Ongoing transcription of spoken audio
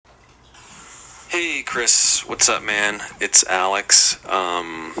Hey Chris, what's up, man? It's Alex.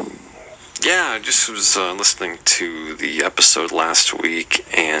 I just was listening to the episode last week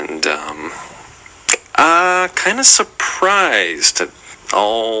and kind of surprised at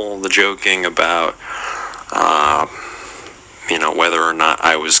all the joking about whether or not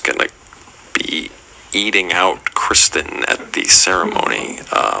I was gonna be eating out Kristin at the ceremony.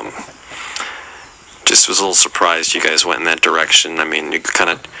 Just was a little surprised you guys went in that direction. I mean, we kind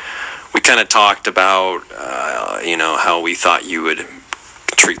of talked about, how we thought you would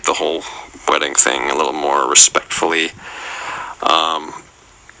treat the whole wedding thing a little more respectfully.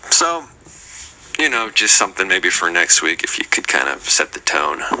 Just something maybe for next week, if you could kind of set the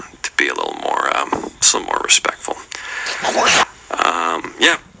tone to be a little more respectful. All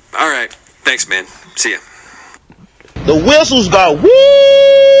right. Thanks, man. See ya. The whistles got woo!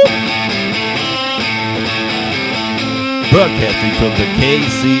 Broadcasting from the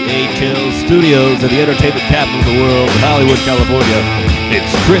KCHL studios at the entertainment capital of the world, Hollywood, California,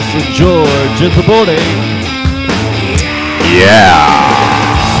 it's Chris and George in the morning. Yeah.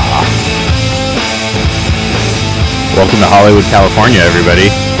 Welcome to Hollywood, California, everybody.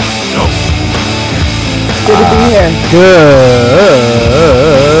 Good to be here.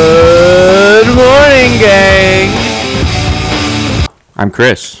 Good morning, gang. I'm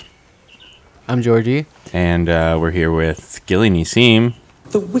Chris. I'm Georgie. And we're here with Gilli Nissim.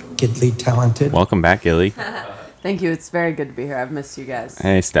 The wickedly talented. Welcome back, Gilli. Thank you. It's very good to be here. I've missed you guys.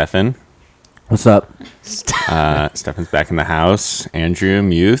 Hey, Stefan. What's up? Stefan's back in the house. Andrew,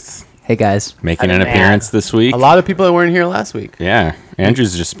 Mueth. Hey, guys. Making an appearance this week. A lot of people that weren't here last week. Yeah.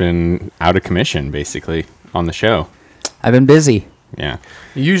 Andrew's just been out of commission, basically, on the show. I've been busy. Yeah.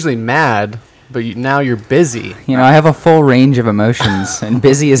 You're usually mad, but now you're busy. You know, I have a full range of emotions, and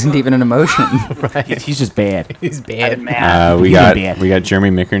busy isn't even an emotion. Right. He's just bad. He's bad. We got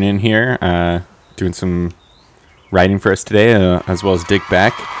Jeremy McKiernan here doing some writing for us today, as well as Dick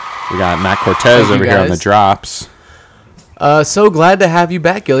Beck. We got Matt Cortez over here on the drops. So glad to have you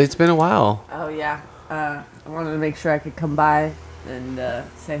back, Gilli. It's been a while. Oh, yeah. I wanted to make sure I could come by and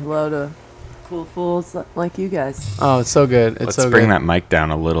say hello to cool fools like you guys. Oh, it's so good. Let's bring that mic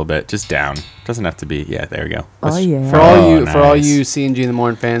down a little bit. Just down. Doesn't have to be. Yeah, there we go. For all you C&G in the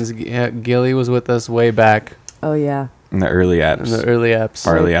Morning fans, Gilli was with us way back. Oh, yeah. In the early apps.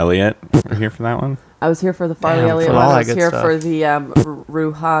 Farley Elliott. We're here for that one. I was here for the Farley Elliott one. I was here for the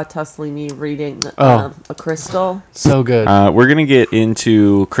Ruha Taslimi reading a crystal. So good. We're going to get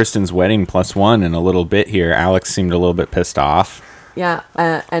into Kristin's wedding +1 in a little bit here. Alex seemed a little bit pissed off. Yeah,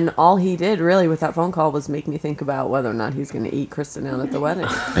 and all he did really with that phone call was make me think about whether or not he's going to eat Kristin out at the wedding.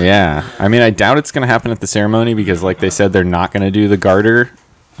 Yeah. I mean, I doubt it's going to happen at the ceremony because, like they said, they're not going to do the garter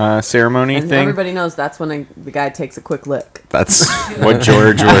ceremony and thing. Everybody knows that's when the guy takes a quick lick. That's what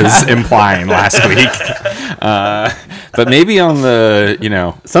George was implying last week. But maybe on the,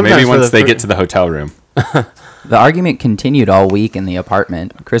 maybe once they get to the hotel room. The argument continued all week in the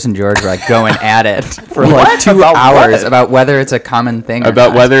apartment. Chris and George were like going at it for like 2 hours about whether it's a common thing about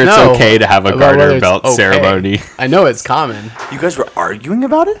or not. whether it's okay to have a garter belt ceremony. I know it's common. You guys were arguing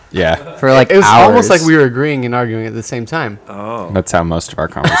about it? Yeah. For like it was hours. almost like we were agreeing and arguing at the same time. Oh. That's how most of our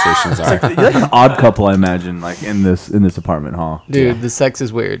conversations are. You're like an odd couple, I imagine, like in this apartment, huh? Dude, the sex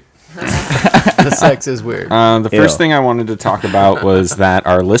is weird. The sex is weird. The first thing I wanted to talk about was that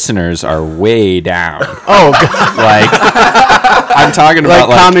our listeners are way down. Oh, God. Like, I'm talking about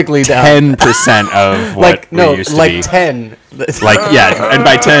like comically 10% of what we used to be. Like 10. And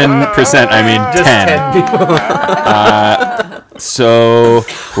by 10%, I mean just 10 people. So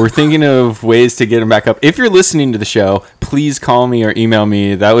we're thinking of ways to get them back up. If you're listening to the show, please call me or email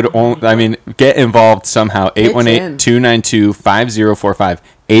me. That would get involved somehow. 818-292-5045.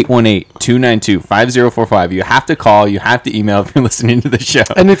 818-292-5045. You have to call. You have to email if you're listening to the show.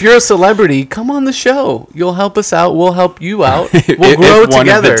 And if you're a celebrity, come on the show. You'll help us out. We'll help you out. We'll grow if together. One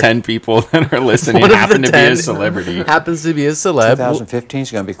of the 10 people that are listening happen to be a celebrity. Happens to be a celeb. 2015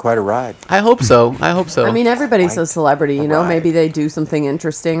 is going to be quite a ride. I hope so. I mean, everybody's a celebrity, Maybe they do something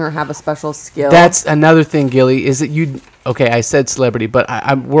interesting or have a special skill. That's another thing, Gilli, is that you... Okay, I said celebrity, but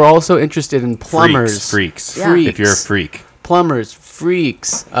we're also interested in plumbers. Freaks. Yeah. If you're a freak. Plumbers,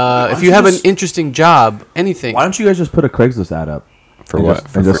 freaks. If you have an interesting job, anything. Why don't you guys just put a Craigslist ad up? For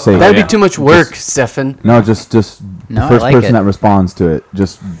what? And just say that'd be too much work, Stefan. No, just the first like person it. that responds to it,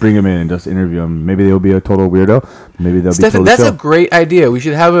 just bring them in and just interview them. Maybe they'll be a total weirdo. Maybe they'll Stefan, be that's totally a great idea. We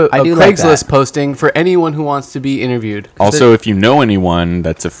should have a like Craigslist that. posting for anyone who wants to be interviewed. Also, if you know anyone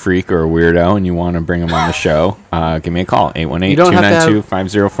that's a freak or a weirdo and you want to bring them on the show, give me a call, You don't have to have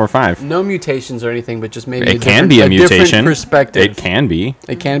 818-292-5045. no mutations or anything, but just maybe It can be a different mutation. perspective. It can be.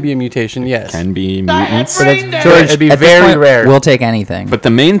 It can be a mutation, yes. Can be mutants. But that's, George, it'd be At this very point, rare. We'll take anything. But the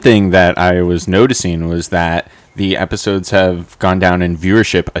main thing that I was noticing was that the episodes have gone down in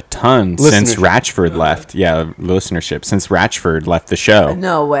viewership a ton since Listenership. Ratchford left. Yeah, listenership since Ratchford left the show.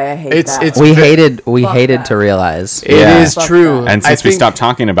 No way, I hate It's- that. it's- we Fuck hated that. to realize. It Yeah. is Fuck true. that. And I since we think- stopped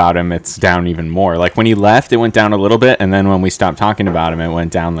talking about him, it's down even more. Like when he left, it went down a little bit, and then when we stopped talking about him, it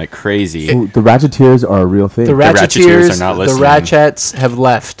went down like crazy. So the Ratcheteers are a real thing. The Ratcheteers Ratcheteers, are not the listening. Ratchets have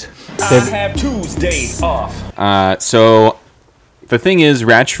left. They've- have Tuesdays off. So the thing is,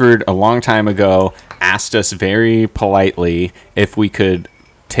 Ratchford a long time ago asked us very politely if we could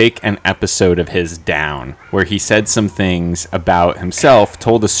take an episode of his down, where he said some things about himself,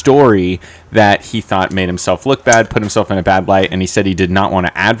 told a story that he thought made himself look bad, put himself in a bad light, and he said he did not want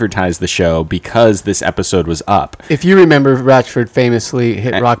to advertise the show because this episode was up. If you remember, Ratchford famously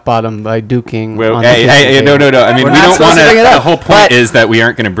hit rock bottom by duking. Well, on the hey, kitchen no. table. I mean, We're we not don't supposed want to bring it to. The up, whole point but is that we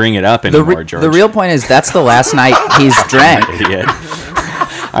aren't going to bring it up anymore, George. The real point is that's the last night he's drank. Idiot.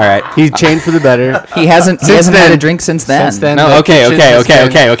 All right. He changed for the better. He hasn't Since had then. a drink since then. Since then. No, the okay. kitchen has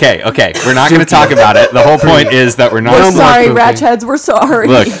been- Okay. We're not going to talk about it. The whole point is that we're not. We're more sorry, pooping. Ratcheheads. We're sorry.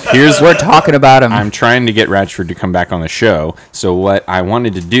 Look, We're talking about him. I'm trying to get Ratchford to come back on the show. So what I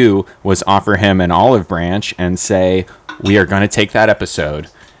wanted to do was offer him an olive branch and say, we are going to take that episode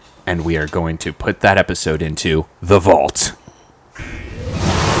and we are going to put that episode into the vault.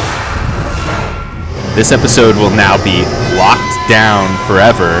 This episode will now be locked down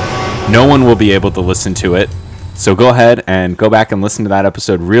forever. No one will be able to listen to it. So go ahead and go back and listen to that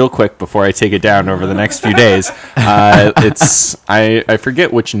episode real quick before I take it down over the next few days. I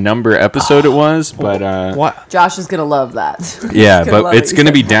forget which number episode it was, but What? Josh is gonna love that. yeah, He's gonna but love it's it. going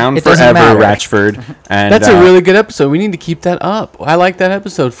to be down It doesn't forever, matter. Ratchford. And That's a really good episode. We need to keep that up. I like that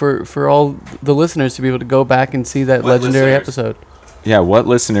episode for all the listeners to be able to go back and see that legendary episode. yeah. What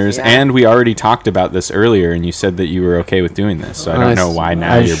listeners? Yeah. And we already talked about this earlier, and you said that you were okay with doing this. So I don't know why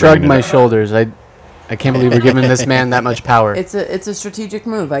now I you're shrugged bringing my it up. shoulders. I can't believe we're giving this man that much power. It's a strategic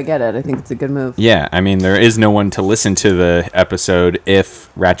move. I get it. I think it's a good move. Yeah, I mean there is no one to listen to the episode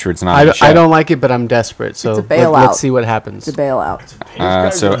if Ratchford's not. on the show. I don't like it, but I'm desperate. So It's a bailout. let's see what happens. It's a bailout.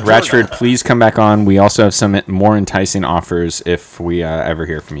 So Ratchford, please come back on. We also have some more enticing offers if we ever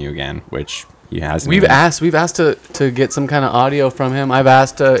hear from you again, which he hasn't. We've even. asked to get some kind of audio from him. I've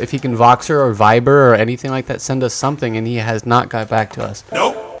asked if he can Voxer or Viber or anything like that. Send us something, and he has not got back to us.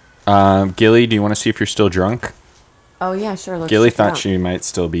 Gilly, do you want to see if you're still drunk? Oh yeah, sure. Let's Gilly check it thought out. she might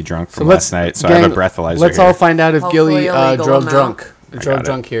still be drunk So from let's last night, so I have a breathalyzer Let's here. all find out if Hopefully Gilly a legal drove amount.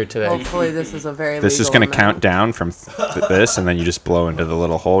 drunk it. here today. Hopefully this is a very. This is legal going to count amount. down from this, and then you just blow into the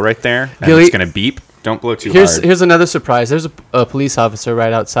little hole right there, and Gilly- it's going to beep. Don't blow too Here's hard. here's another surprise. There's a police officer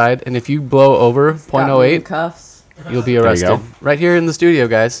right outside, and if you blow over Got me in 0.08, cuffs. you'll be you arrested. go. Right here in the studio,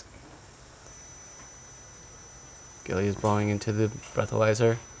 guys. Gilly is blowing into the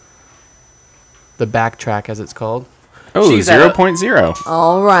breathalyzer. The backtrack, as it's called. Oh, She's at a- 0.0.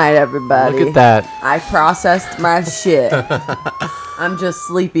 All right, everybody. Look at that. I processed my shit. I'm just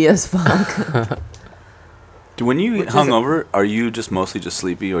sleepy as fuck. When you get Which is a- hungover, are you just mostly just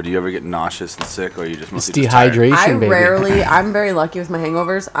sleepy, or do you ever get nauseous and sick, or are you just It's mostly just tired? dehydration, baby. I'm very lucky with my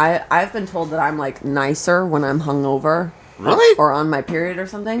hangovers. I've been told that I'm like nicer when I'm hungover. Really? Or on my period or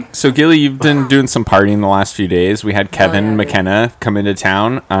something. So, Gilly, you've been doing some partying the last few days. We had Kevin yeah, McKenna come into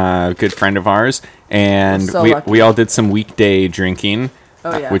town, a good friend of ours, and So we lucky. all did some weekday drinking,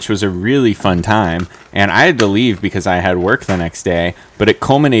 Oh, yeah. which was a really fun time. And I had to leave because I had work the next day, but it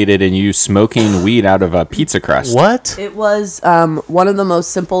culminated in you smoking weed out of a pizza crust. What? It was one of the most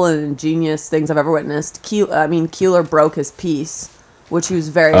simple and ingenious things I've ever witnessed. Keeler broke his piece, which he was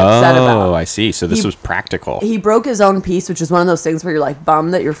very upset about. Oh, I see. So this He- was practical. He broke his own piece, which is one of those things where you're like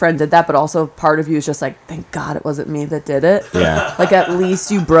bummed that your friend did that, but also part of you is just like, thank God it wasn't me that did it. Yeah. Like at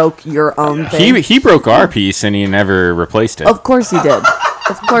least you broke your own thing. He broke our piece and he never replaced it. Of course he did.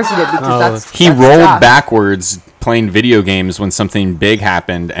 Of course he did because He that's rolled Josh. backwards playing video games when something big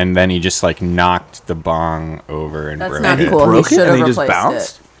happened, and then he just like knocked the bong over and That's broke not it. cool. Broke He it should and have he just replaced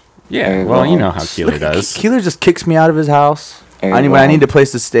bounced? it. Yeah, well, you know how Keeler does. Keeler just kicks me out of his house. When I need a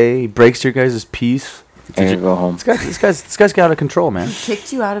place to stay, he breaks your guys' peace. Go home. This guy's got out of control, man.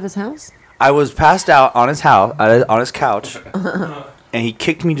 Kicked you out of his house? I was passed out on his house, on his couch, and he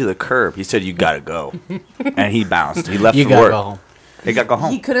kicked me to the curb. He said, "You gotta go," and he bounced. He left You for gotta work. go home. He gotta go He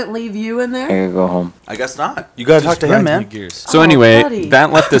home. couldn't leave you in there? Go home. I guess not. You gotta talk to him, man. So Oh, anyway, buddy.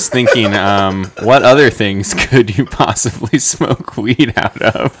 that left us thinking, what other things could you possibly smoke weed out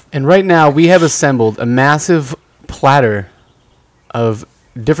of? And right now, we have assembled a massive platter of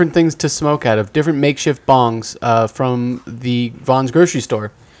different things to smoke out of, different makeshift bongs from the Vaughn's grocery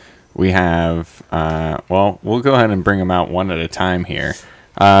store. We have, we'll go ahead and bring them out one at a time here.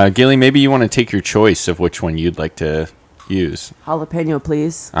 Gilly, maybe you want to take your choice of which one you'd like to use. Jalapeno,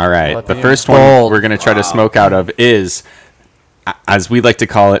 please. All right. Jalapeno. The first one we're going to try to smoke out of is, as we like to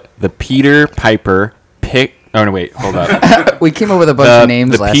call it, the Peter Piper pick. Oh, no, wait. Hold up. We came up with a bunch of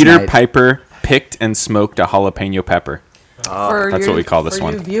names the last Peter night. Piper picked and smoked a jalapeno pepper. That's what we call this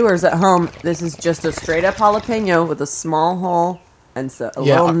one. For you viewers at home, this is just a straight up jalapeno with a small hole and a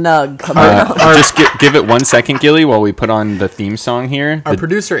little nug coming out. Just give it 1 second, Gilly, while we put on the theme song here. Our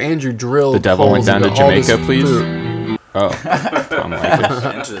producer Andrew drilled. The devil went holes down to into all this Jamaica, please. fruit. Oh, Tom liked it.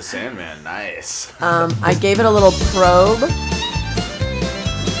 Enter the Sandman. Nice. I gave it a little probe,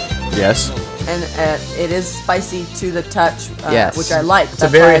 Yes. and it is spicy to the touch, Yes. which I like.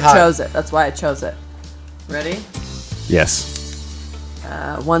 That's very why I hot. chose it. That's why I chose it. Ready? Yes.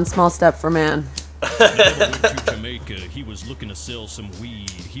 One small step for man. to Jamaica, he was looking to sell some weed.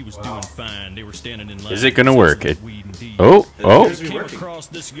 He was doing fine. They were standing in line. Is it gonna work? It, weed indeed. Oh. Came across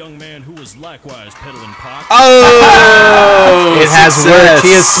this young man who was likewise peddling pot. Oh! It has worked.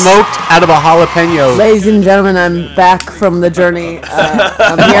 He has smoked out of a jalapeno. Ladies and gentlemen, I'm back from the journey.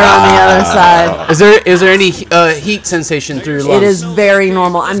 I'm here on the other side. Is there any heat sensation through your lungs? It is very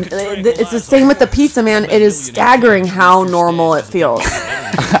normal. It's the same with the pizza, man. It is staggering how normal it feels.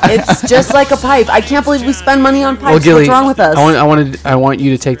 It's just like a pipe. I can't believe we spend money on pipes. Well, Gilly, What's wrong with us? I want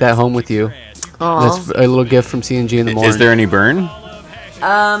you to take that home with you. Aw. That's a little gift from C&G in the morning. Is there any burn?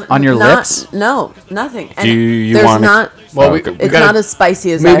 On your lips? No, nothing. And Do you there's want not. Well, okay. It's not as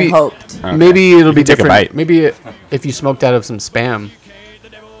spicy as I hoped. Okay. Maybe it'll be You take a different. bite. Maybe if you smoked out of some Spam.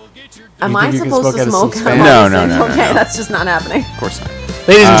 Am You I think you can supposed to smoke smoke? out of some out Spam? of No, these no, things? no, Okay, no. that's just not happening. Of course not.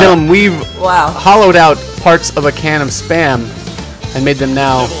 Ladies and gentlemen, we've Wow. hollowed out parts of a can of Spam and made them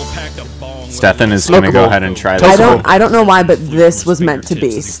now. Stefan is going to go Smokable. ahead and try this. I don't know why, but this was meant to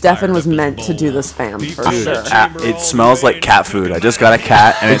be. Stefan was meant to do the Spam for sure. It smells like cat food. I just got a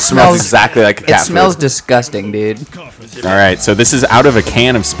cat, and it smells exactly like a cat It smells food. disgusting, dude. All right, so this is out of a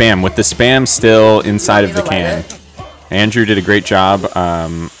can of Spam with the Spam still inside of the can. Andrew did a great job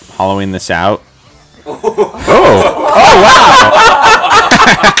hollowing this out. Oh wow!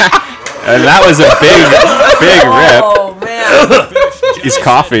 And that was a big rip. Oh man. He's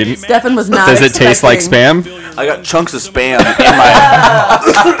coughing. Stefan was not. Does it taste like expecting- Spam? I got chunks of Spam in my.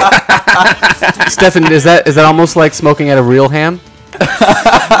 Stefan, is that almost like smoking out of real ham?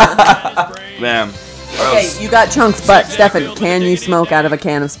 Man. Okay, you got chunks, but Stefan, can you smoke out of a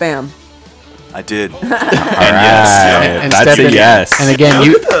can of Spam? I did. All right, that's a Stefan, yes. And again,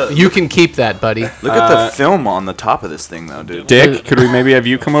 you can keep that, buddy. Look at the film on the top of this thing, though, dude. Dick, could we maybe have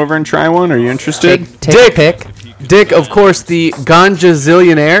you come over and try one? Are you interested? Take a pic. Dick, of course, the Ganja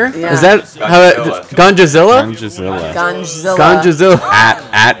Zillionaire. Yeah. Is that how Ganjazilla? Ganjazilla. Ganjzilla. Ganjazilla.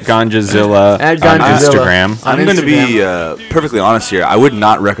 At Ganjazilla At on Ganjazilla. Instagram. I'm going to be perfectly honest here. I would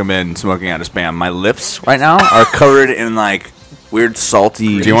not recommend smoking out of Spam. My lips right now are covered in like weird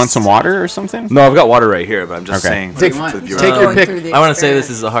salty. Do you want some water or something? No, I've got water right here, but I'm just Okay. saying. Take- for the viewers. Take your Going pick. through the I want to say experience.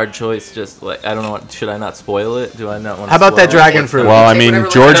 this is a hard choice. Just like I don't know. Should I not spoil it? Do I not want? How about that dragon fruit? Well, I mean,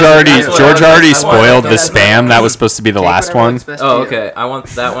 George already spoiled the That's what Spam. That was supposed to be the last one. Oh, okay. I want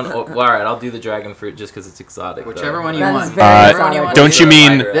that one. Oh, well, all right, I'll do the dragon fruit just because it's exotic. Whichever though. one you That is want. very exotic. Don't you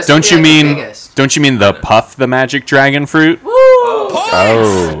mean? This Don't would you be like the mean? biggest. Don't you mean the Puff the Magic Dragon Fruit?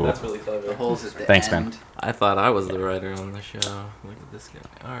 Oh, That's really clever. The holes at the Thanks, end. man. I thought I was the writer on the show. Look at this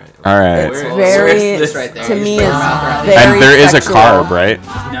guy. All right. All right. It's Where- very, where's this? right there. to You me, just is put your mouth around it. very And there is a sexual. carb, right?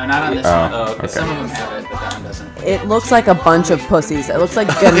 No, not on this Oh, one. okay. Some of them have it, but that one doesn't. It looks like a bunch of pussies. It looks like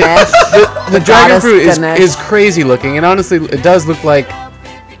Ganesh. The dragon goddess fruit Ganesh. is crazy looking, and honestly, it does look like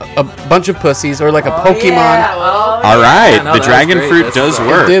a bunch of pussies or like a Pokemon. Yeah, well, All right, Yeah, no, the that dragon was great. fruit That's does fine.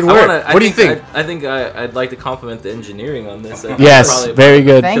 work. It did work. I What do you think? I think I'd like to compliment the engineering on this. Yes, very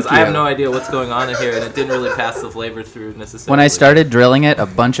good. Thank Because I have you. no idea what's going on in here, and it didn't really pass the flavor through necessarily. When I started drilling it, a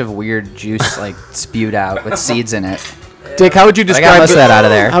bunch of weird juice like spewed out with seeds in it. Dick, how would you But I got describe most of that out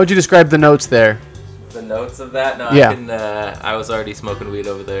of there. How would you describe the notes there? the notes of that, no, Yeah. I can. I was already smoking weed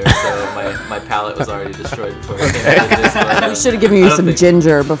over there, so my palate was already destroyed before I came to this. But, we should have given you some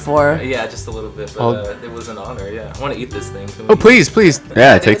ginger before. Yeah, just a little bit, but it was an honor. Yeah, I want to eat this thing. Can Oh, we- please, please.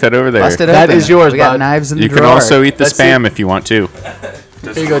 Yeah, take that over there. Bust it That open. is yours, We got bud. knives in the You can drawer. also eat the That's Spam if you want to.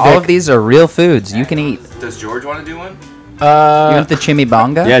 Here you go, All Dick. of these are real foods you can eat. Does George want to do one? You want the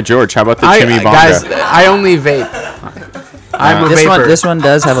chimichanga? Yeah, George, how about the Guys, chimichanga? I only vape. I'm a This vapor. one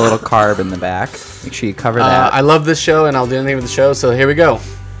does have a little carb in the back. Make sure you cover that. I love this show, and I'll do anything with the show. So here we go.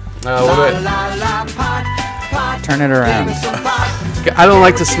 We'll do it. Turn it around. I don't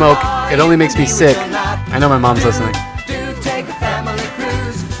like to smoke. It only makes me sick. I know my mom's listening.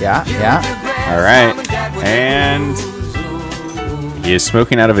 Yeah, yeah. All right. And he is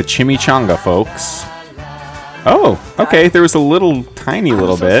smoking out of a chimichanga, folks. Oh, okay. There was a tiny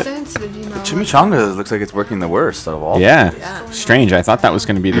little bit. Chimichanga looks like it's working the worst out of all. Yeah. Strange. I thought that was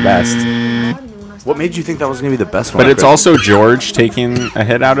going to be the best. What made you think that was going to be the best one? But it's also George taking a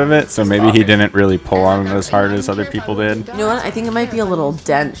hit out of it, so maybe he didn't really pull on it as hard as other people did. You know what? I think it might be a little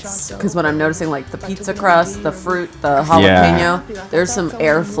dense because when I'm noticing like the pizza crust, the fruit, the jalapeno, there's some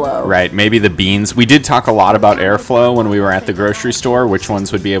airflow. Right. Maybe the beans. We did talk a lot about airflow when we were at the grocery store. Which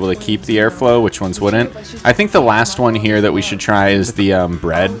ones would be able to keep the airflow? Which ones wouldn't? I think the last one here that we should try is the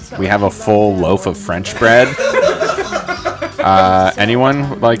bread. We have a full loaf of French bread. Anyone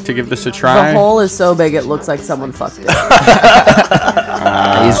would like to give this a try? The hole is so big it looks like someone fucked it.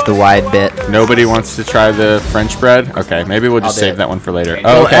 I used the wide bit. Nobody wants to try the French bread? Okay, maybe we'll just save that one for later.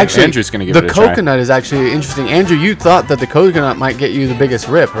 Well, Oh, okay. actually, Andrew's going to give it a try. The coconut is actually interesting. Andrew, you thought that the coconut might get you the biggest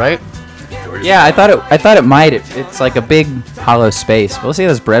rip, right? Yeah, I thought it might. It's like a big hollow space. We'll see how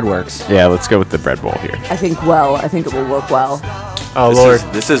this bread works. Yeah, let's go with the bread bowl here. I think it will work well. Oh, Lord.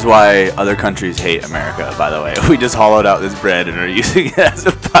 This is why other countries hate America, by the way. We just hollowed out this bread and are using it as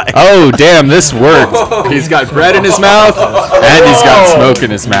a pie. Oh, damn, this worked. He's got bread in his mouth, and he's got smoke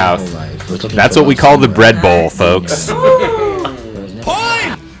in his mouth. That's what we call the bread bowl, folks.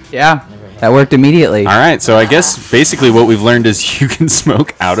 Yeah, that worked immediately. All right, so I guess basically what we've learned is you can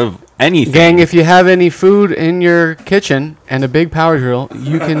smoke out of anything. Gang, if you have any food in your kitchen and a big power drill,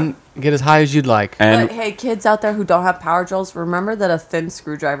 you can get as high as you'd like. But hey, kids out there who don't have power drills, remember that a thin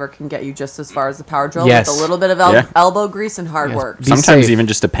screwdriver can get you just as far as the power drill Yes. with a little bit of elbow grease and hard work. Sometimes even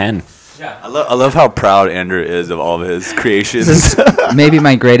just a pen. Yeah. I love how proud Andrew is of all of his creations. Maybe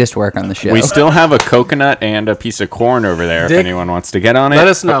my greatest work on the show. We still have a coconut and a piece of corn over there Dick, if anyone wants to get on it. let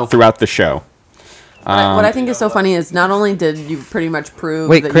us know. Throughout the show. What I think is so funny is not only did you pretty much prove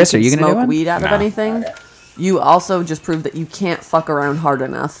Wait, that Chris, you are can you gonna do smoke one? weed out of No. anything, you also just proved that you can't fuck around hard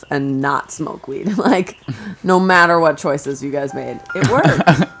enough and not smoke weed. Like, no matter what choices you guys made, it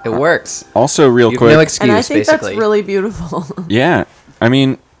worked. It works. Also, real You have quick. no excuse, And I think basically. that's really beautiful. Yeah, I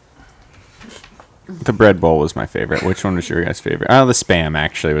mean, the bread bowl was my favorite. Which one was your guys' favorite? Oh, the Spam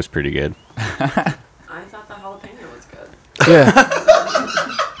actually was pretty good. I thought the jalapeno was good. Yeah.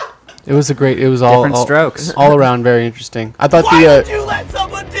 It was all Different strokes. all around very interesting. I thought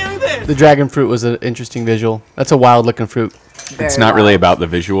the dragon fruit was an interesting visual. That's a wild looking fruit. It's not really about the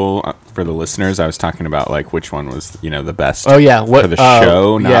visual for the listeners. I was talking about like which one was the best. Oh, yeah, for the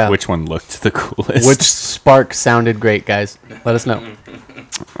show, not yeah. which one looked the coolest. Which spark sounded great, guys? Let us know.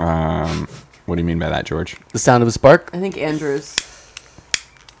 What do you mean by that, George? The sound of a spark. I think Andrew's.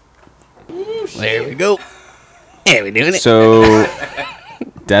 There we go. Yeah, we're doing it. So,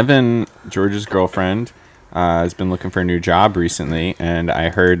 Devin, George's girlfriend, has been looking for a new job recently, and I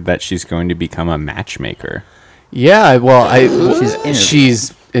heard that she's going to become a matchmaker. Yeah, well,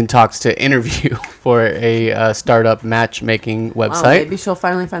 she's in talks to interview for a startup matchmaking Wow, website. maybe she'll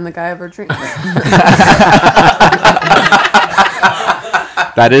finally find the guy of her dreams.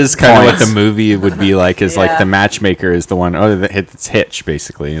 That is kind of what the movie would be like. Is like the matchmaker is the one. Oh, it's Hitch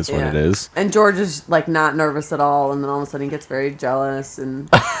basically is what it is. And George is like not nervous at all, and then all of a sudden he gets very jealous.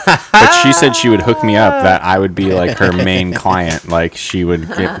 And But she said she would hook me up. That I would be like her main client. Like she would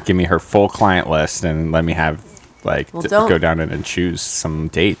give me her full client list and let me have go down and choose some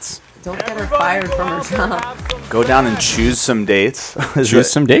dates. don't get her fired from her job. Go down and choose some dates. Choose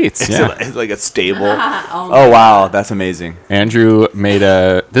some dates. Yeah. It's like a stable. Oh wow, that's amazing. Andrew made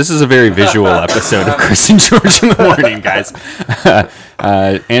this is a very visual episode of Chris and George in the morning, guys.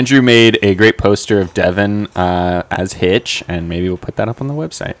 Andrew made a great poster of Devin as Hitch, and maybe we'll put that up on the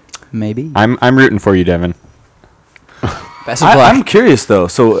website. Maybe. I'm rooting for you, Devin. Best of luck. I'm curious though.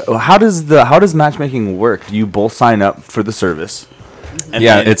 So how does matchmaking work? Do you both sign up for the service? And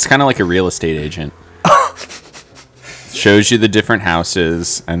Yeah, then- it's kind of like a real estate agent. Shows you the different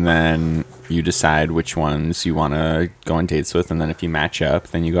houses, and then you decide which ones you want to go on dates with, and then if you match up,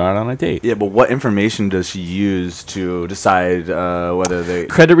 then you go out on a date. Yeah, but what information does she use to decide whether they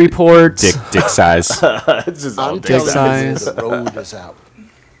Credit reports. Dick size. It's just all Dick size. The road is out.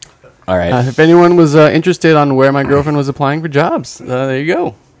 All right. If anyone was interested on where my girlfriend was applying for jobs, there you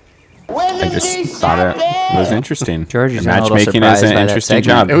go. I just thought it was interesting. George is a little Matchmaking is surprised an by that interesting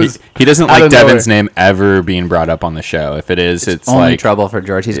segment. job. It was He doesn't out like of nowhere. Devin's name ever being brought up on the show. If it is, it's Only like trouble for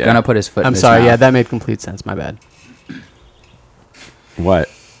George. He's gonna put his foot in I'm his sorry. mouth. Yeah, that made complete sense. My bad. What?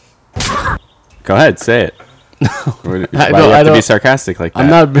 Go ahead, say it. Why do you have to be sarcastic like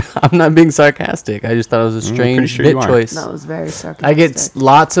that? I'm not being sarcastic. I just thought it was a strange bit choice. That was very sarcastic. I get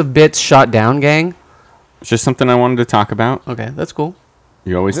lots of bits shot down, gang. It's just something I wanted to talk about. Okay, that's cool.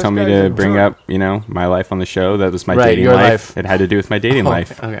 You always tell me to bring up, my life on the show. That was my dating life. It had to do with my dating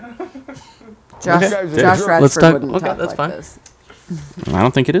life. Okay. Josh Radford wouldn't talk that's like fine. this. I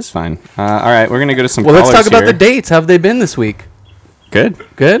don't think it is fine. All right, we're gonna go to some. Well, let's callers talk about here. the dates. How have they been this week? Good.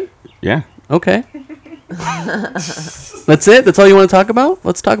 Good. Yeah. Okay. That's it. That's all you want to talk about.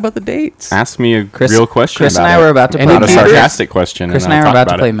 Let's talk about the dates. Ask me a real question. Chris about and I were about to play play a sarcastic question. Chris and I were about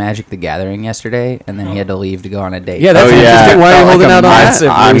to play Magic the Gathering yesterday, and then he had to leave to go on a date. Yeah, that's interesting. Why are you holding out on that?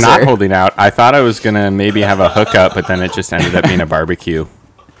 I'm not holding out. I thought I was gonna maybe have a hookup, but then it just ended up being a barbecue.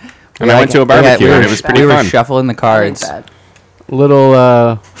 And I went to a barbecue, and it was pretty fun. We were shuffling the cards. Little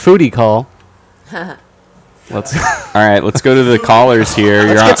foodie call. All right, let's go to the callers here.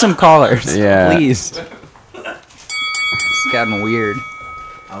 Let's get some callers. Yeah. Please. It's gotten weird.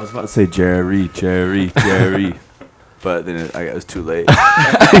 I was about to say Jerry, but then it was too late.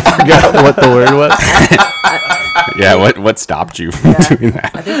 I forgot what the word was. Yeah, what stopped you from doing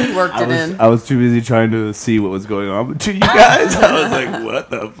that? I think he worked it in. I was too busy trying to see what was going on between you guys. I was like, what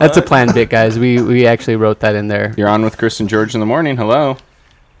the fuck? That's a planned bit, guys. We actually wrote that in there. You're on with Chris and George in the morning. Hello.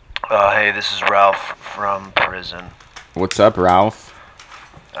 Hey, this is Ralph from prison. What's up, Ralph?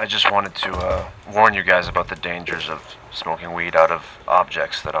 I just wanted to warn you guys about the dangers of smoking weed out of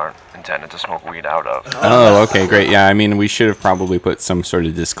objects that aren't intended to smoke weed out of. Oh, okay, great. Yeah, I mean, we should have probably put some sort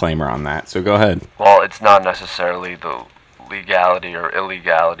of disclaimer on that, so go ahead. Well, it's not necessarily the legality or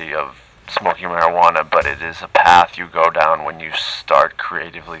illegality of smoking marijuana, but it is a path you go down when you start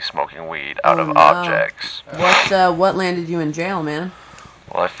creatively smoking weed out of objects. What landed you in jail, man?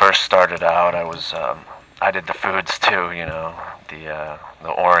 Well, I first started out, I did the foods too, the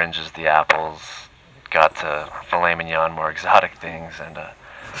oranges, the apples, got to filet mignon, more exotic things, and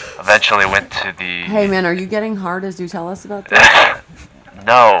eventually went to the... Hey, man, are you getting hard as you tell us about this?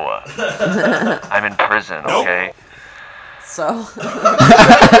 No. I'm in prison, okay? So?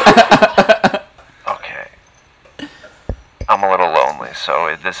 Okay. I'm a little lonely,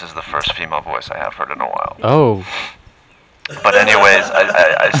 so this is the first female voice I have heard in a while. Oh. But anyways,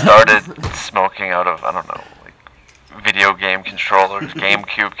 I started smoking out of, I don't know, video game controllers,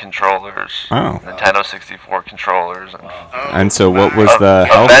 GameCube controllers, Nintendo 64 controllers. And so what was the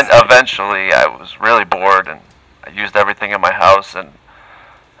health? Eventually, I was really bored, and I used everything in my house, and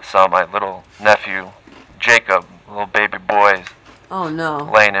saw my little nephew, Jacob, little baby boy,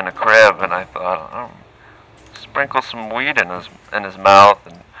 laying in a crib, and I thought, sprinkle some weed in his mouth,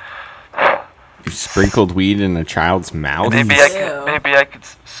 and you sprinkled weed in a child's mouth? Maybe I could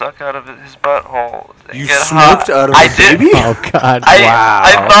suck out of his butthole. You smoked out of a baby? Oh, God. Wow.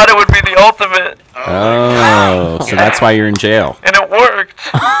 I thought it would be the ultimate. Oh, so that's why you're in jail. And it worked.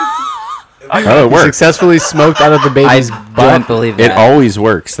 Oh, it worked. Successfully smoked out of the baby's butt. I don't believe that. It always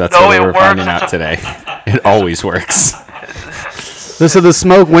works. That's what we're finding out today. It always works. So the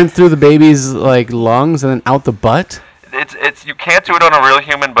smoke went through the baby's lungs and then out the butt? It's you can't do it on a real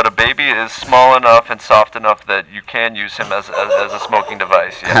human, but a baby is small enough and soft enough that you can use him as a smoking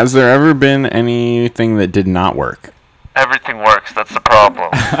device. Yeah. Has there ever been anything that did not work? Everything works. That's the problem.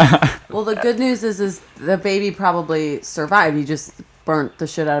 Well, the good news is the baby probably survived. He just burnt the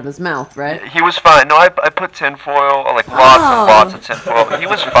shit out of his mouth, right? He was fine. No, I put tinfoil, lots and lots of tinfoil. He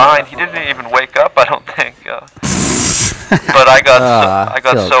was fine. He didn't even wake up, I don't think. But I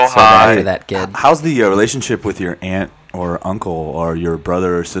got so high. For that kid. How's the relationship with your aunt or uncle or your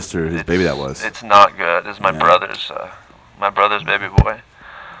brother or sister whose baby that was? It's not good. This is my brother's baby boy.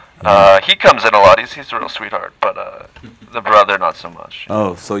 He comes in a lot. He's a real sweetheart, but the brother not so much.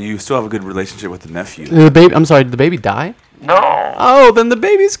 Oh, so you still have a good relationship with the nephew? I'm sorry. Did the baby die? No. Oh, then the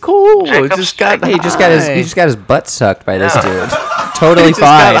baby's cool. He just got his butt sucked by this dude. Totally he just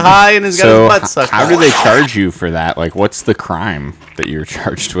fine. Got high and he's got his butt sucked. How do they charge you for that? What's the crime that you're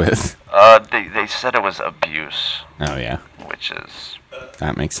charged with? They said it was abuse. Oh yeah. Which is.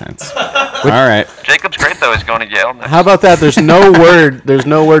 That makes sense. All right. Jacob's great though. He's going to Yale next. How about that? There's no word. There's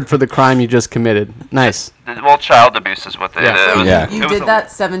no word for the crime you just committed. Nice. Well, child abuse is what they did. You did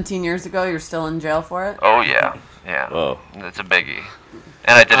that 17 years ago. You're still in jail for it? Oh yeah. Whoa. It's a biggie.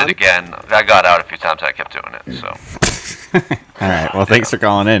 And I did it again. I got out a few times. I kept doing it. So. All right. Well, thanks for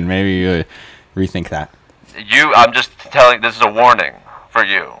calling in. Maybe you rethink that. I'm just telling. This is a warning for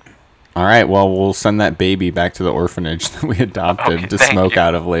you. All right. Well, we'll send that baby back to the orphanage that we adopted to smoke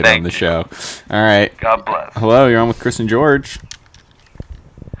out of later on the show. All right. God bless. Hello. You're on with Chris and George.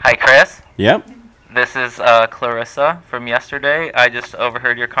 Hi, Chris. Yep. This is Clarissa from yesterday. I just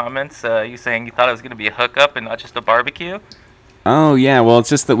overheard your comments. You saying you thought it was going to be a hookup and not just a barbecue. Oh, yeah. Well, it's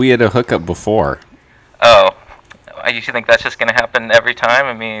just that we had a hookup before. Oh. You think that's just going to happen every time?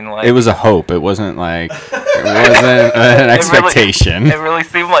 I mean, like... It was a hope. It wasn't like... It wasn't an expectation. It really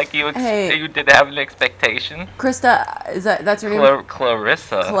seemed like you did have an expectation. Krista, that's your name?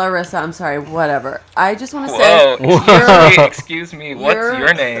 Clarissa. Clarissa, I'm sorry, whatever. I just want to say... Excuse me, what's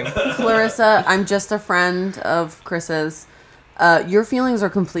your name? Clarissa, I'm just a friend of Chris's. Your feelings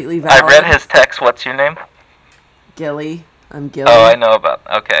are completely valid. I read his text. What's your name? Gilli. I'm Gilli. Oh, I know about...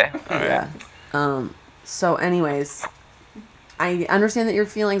 Okay. All right. Yeah. So anyways, I understand that your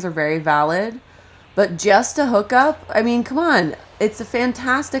feelings are very valid, but just a hookup, I mean, come on. It's a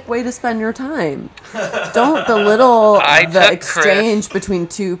fantastic way to spend your time. Don't belittle the exchange between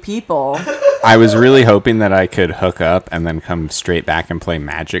two people. I was really hoping that I could hook up and then come straight back and play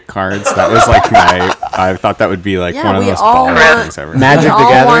Magic cards. That was like I thought that would be like one of the most baller things ever. Magic together.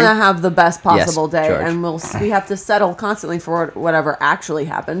 We all want to have the best possible day, George. And we have to settle constantly for whatever actually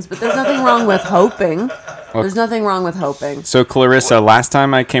happens. But there's nothing wrong with hoping. There's nothing wrong with hoping. So Clarissa, last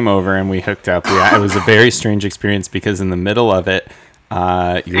time I came over and we hooked up, it was a very strange experience because in the middle of it,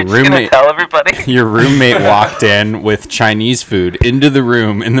 your roommate walked in with Chinese food into the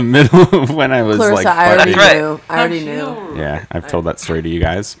room in the middle of when I was Clarissa, like. I already knew. Yeah, I've told that story to you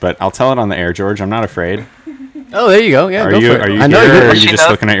guys, but I'll tell it on the air, George. I'm not afraid. Oh, there you go. Yeah, are go you, for it. Are you here, or are you just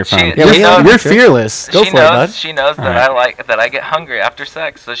looking at your phone? You're fearless. Go for it, bud. She knows that I get hungry after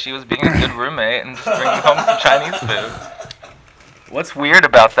sex, so she was being a good roommate and just bringing home some Chinese food. What's weird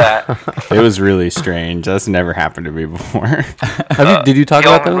about that? It was really strange. That's never happened to me before. Did you talk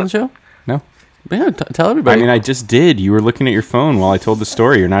about that on the show? No. Yeah, tell everybody. I mean, I just did. You were looking at your phone while I told the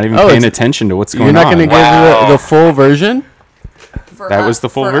story. You're not even paying attention to what's going on. You're not going to give the full version? That was the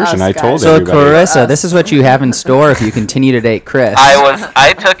full version. I told everybody. So, Clarissa, this is what you have in store if you continue to date Chris.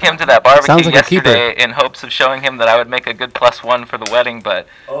 I took him to that barbecue yesterday in hopes of showing him that I would make a good +1 for the wedding, but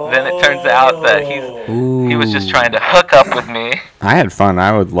then it turns out that he was just trying to hook up with me. I had fun.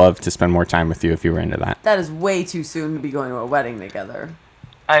 I would love to spend more time with you if you were into that. That is way too soon to be going to a wedding together.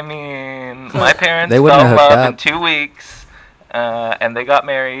 I mean, my parents fell in love in 2 weeks, and they got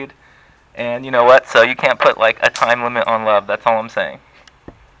married. And you know what? So you can't put like a time limit on love. That's all I'm saying.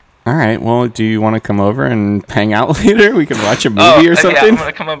 All right. Well, do you want to come over and hang out later? We can watch a movie or something. Yeah, I'm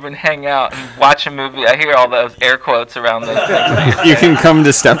gonna come over and hang out and watch a movie. I hear all those air quotes around those things. You can come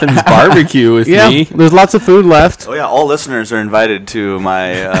to Stefan's barbecue with me. There's lots of food left. Oh yeah, all listeners are invited to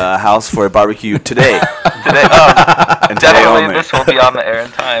my house for a barbecue today. Definitely, this will be on the air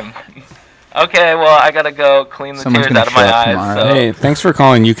in time. Okay, well, I gotta go clean the tears out of my eyes. So. Hey, thanks for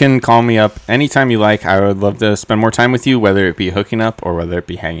calling. You can call me up anytime you like. I would love to spend more time with you, whether it be hooking up or whether it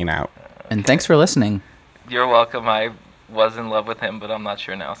be hanging out. And thanks for listening. You're welcome. I was in love with him, but I'm not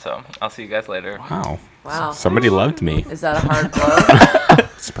sure now, so I'll see you guys later. Wow. Somebody loved me. Is that a hard blow?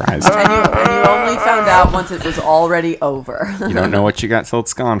 Surprised. And you only found out once it was already over. You don't know what you got till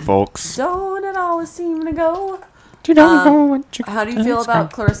it's gone, folks. Don't it always seem to go? You don't know what you How do you feel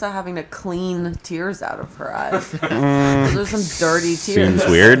about Clarissa having to clean tears out of her eyes? There's some dirty tears. Seems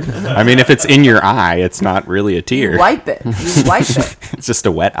weird. I mean, if it's in your eye, it's not really a tear. You wipe it. It's just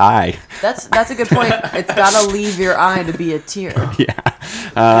a wet eye. That's a good point. It's got to leave your eye to be a tear. Yeah.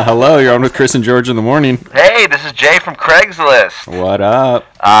 Hello, you're on with Chris and George in the morning. Hey, this is Jay from Craigslist. What up?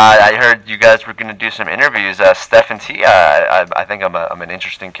 I heard you guys were going to do some interviews. Stefan T, I think I'm an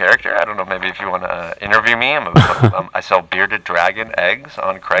interesting character. I don't know, maybe if you want to interview me. I sell bearded dragon eggs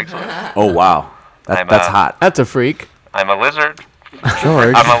on Craigslist. Oh, wow. That's hot. That's a freak. I'm a lizard.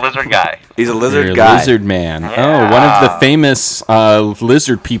 George. I'm a lizard guy. He's a lizard You're guy. A lizard man. Yeah. Oh, one of the famous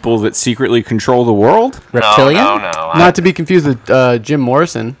lizard people that secretly control the world? Reptilian? No. Not to be confused with Jim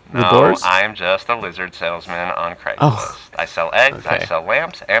Morrison. No, I'm just a lizard salesman on Craigslist. Oh. I sell eggs, I sell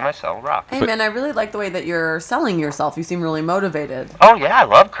lamps, and I sell rocks. Hey, man, I really like the way that you're selling yourself. You seem really motivated. Oh, yeah, I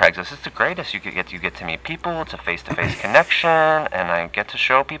love Craigslist. It's the greatest. You get to meet people. It's a face-to-face connection, and I get to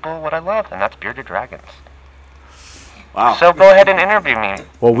show people what I love, and that's bearded dragons. Wow. So go ahead and interview me.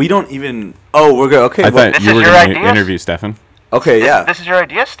 Well, we don't even... Oh, we're good. Okay. I thought this you is were your going idea? to interview Stefan. Okay, yeah. This is your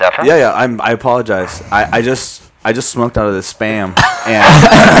idea, Stefan. Yeah. I apologize. I just smoked out of this spam. And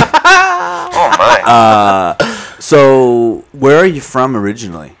oh, my. So, where are you from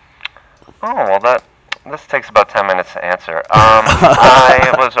originally? Oh, well, this takes about 10 minutes to answer.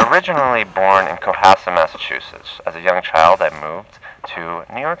 I was originally born in Cohasset, Massachusetts. As a young child, I moved to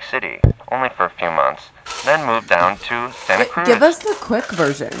New York City, only for a few months. then moved down to Santa Cruz. Give us the quick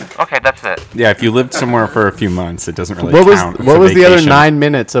version. Okay, that's it. Yeah, if you lived somewhere for a few months, it doesn't really count. What was the other 9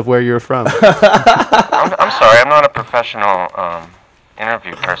 minutes of where you were from? I'm sorry, I'm not a professional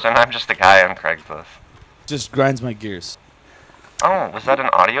interview person. I'm just a guy on Craigslist. Just grinds my gears. Oh, was that an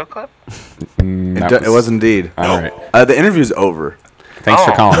audio clip? It was indeed. All right. The interview's over. Thanks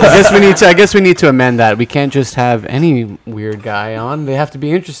for calling. I guess we need to amend that. We can't just have any weird guy on. They have to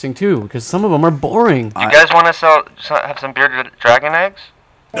be interesting too, because some of them are boring. Do you guys want to have some bearded dragon eggs?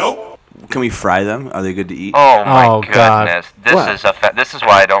 Nope. Can we fry them? Are they good to eat? Oh my God. goodness! This is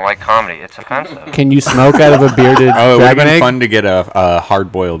why I don't like comedy. It's offensive. Can you smoke out of a bearded Oh, it would have dragon been egg? fun to get a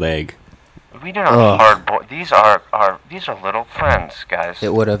hard-boiled egg. We do not hard boil. These are little friends, guys.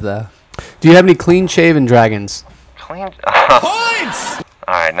 It would have though. Do you have any clean-shaven dragons? Clean. Points.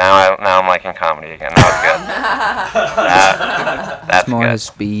 All right, now I'm liking comedy again. That was good. That's more good. his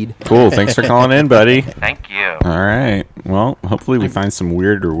speed. Cool. Thanks for calling in, buddy. Thank you. All right. Well, hopefully we find some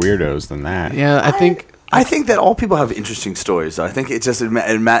weirder weirdos than that. Yeah, I think that all people have interesting stories. I think it just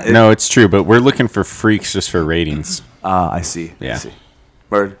No, it's true, but we're looking for freaks just for ratings. I see. Yeah. I see.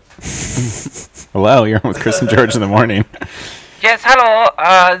 Word. Hello, you're on with Chris and George in the morning. Yes, hello.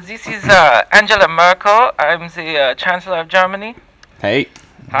 This is Angela Merkel. I'm the Chancellor of Germany. Hey.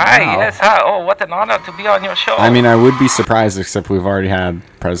 Hi, Wow. yes, hi. Oh, what an honor to be on your show. I mean, I would be surprised, except we've already had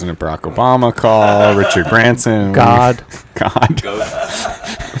President Barack Obama call, Richard Branson. God.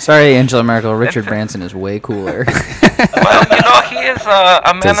 Sorry, Angela Merkel. Richard Branson is way cooler. Well, he is a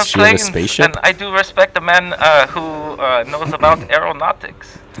man Does of she have a planes, spaceship? and I do respect a man who knows about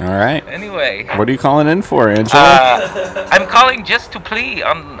aeronautics. All right. Anyway. What are you calling in for, Angela? I'm calling just to plea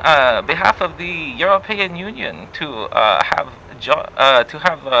on behalf of the European Union to have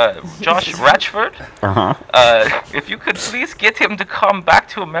Josh Ratchford. Uh-huh. If you could please get him to come back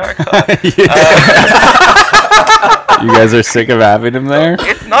to America. You guys are sick of having him there?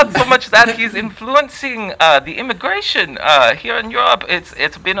 It's not so much that he's influencing the immigration here in Europe.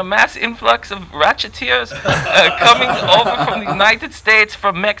 It's been a mass influx of ratcheteers coming over from the United States,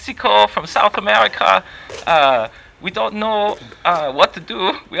 from Mexico, from South America. We don't know what to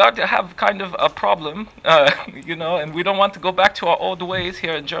do. We ought to have kind of a problem, and we don't want to go back to our old ways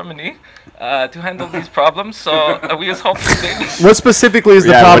here in Germany to handle these problems. So we just hope that What specifically is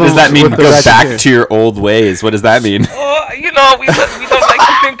the problem? What does that mean? with the Go back ratcheteers? to your old ways. What does that mean? we don't like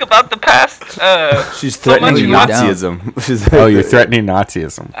to think about the past. She's so threatening much. Nazism. Oh, you're threatening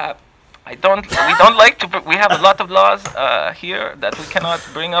Nazism. We don't like to. We have a lot of laws here that we cannot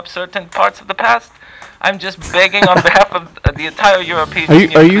bring up certain parts of the past. I'm just begging on behalf of the entire European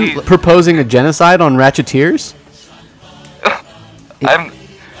Union. Are you please. proposing a genocide on ratcheteers?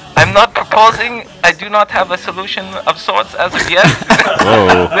 I'm not proposing. I do not have a solution of sorts as of yet.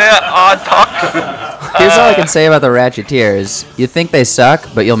 Whoa. There are talks. Here's all I can say about the ratcheteers. You think they suck,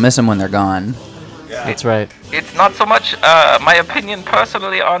 but you'll miss them when they're gone. That's right. It's not so much my opinion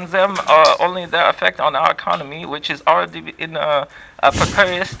personally on them, only their effect on our economy, which is already in a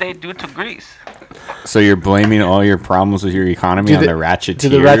precarious state due to Greece. So you're blaming all your problems with your economy on the ratcheteers? Do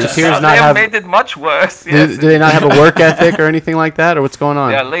the ratcheteers not They have? made it much worse. Do, Yes. do they not have a work ethic or anything like that, or what's going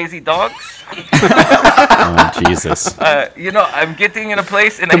on? They are lazy dogs. Oh, Jesus. I'm getting in a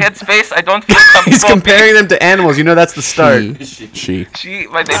place, in a headspace I don't feel comfortable. He's comparing them to animals. You know that's the start. She.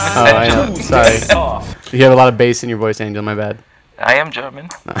 My name is Oh, I know. Angela. Sorry. You have a lot of bass in your voice, Angel. My bad. I am German.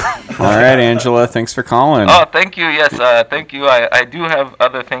 All right, Angela. Thanks for calling. Oh, thank you. Yes, thank you. I do have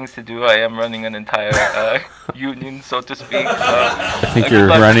other things to do. I am running an entire union, so to speak. I think you're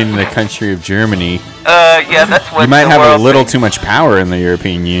running the country of Germany. Yeah, that's what You might the have a world little thinks. too much power in the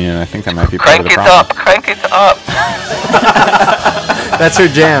European Union. I think that might be part of Crank the it problem. up. Crank it up. That's her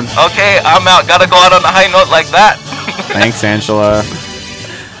jam. Okay, I'm out. Gotta go out on a high note like that. Thanks, Angela.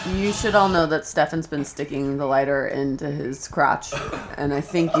 You should all know that Stefan's been sticking the lighter into his crotch, and I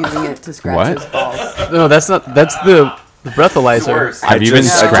think using it to scratch What? his balls. No, that's not. That's the breathalyzer. Have you been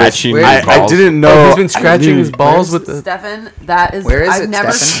scratching your I balls? didn't know. Oh, he's been scratching his balls with the. Stefan, that is. Where is I've it,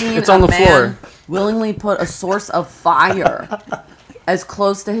 never Stefan? seen It's on a the man floor. willingly put a source of fire as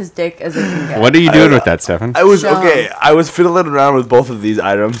close to his dick as it can get. What are you doing with that, Stefan? I was Show okay. him. I was fiddling around with both of these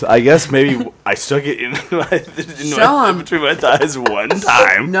items. I guess maybe I stuck it in Show him. between my thighs one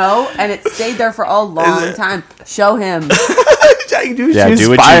time. No, and it stayed there for a long time. Show him. I do. Yeah, She was do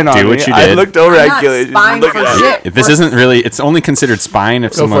what you- spying on do me. what you I did. looked over I'm at not Gilli. She's spying looking for at shit. me. This isn't really. It's only considered spying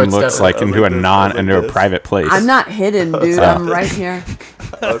if Go for someone it, looks Stefan. like into a private place. I'm not hidden, dude. I'm right here.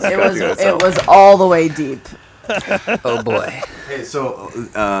 scratching It myself. was all the way deep. Oh boy. Hey, so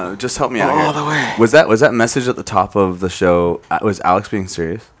just help me out here. All the way. Was that message at the top of the show? Was Alex being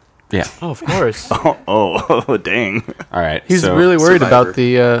serious? Yeah. Oh, of course. Oh, dang. All right. He's so really worried Survivor. about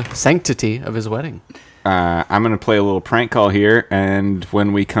the sanctity of his wedding. I'm going to play a little prank call here, and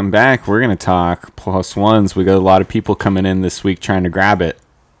when we come back, we're going to talk plus ones. We got a lot of people coming in this week trying to grab it.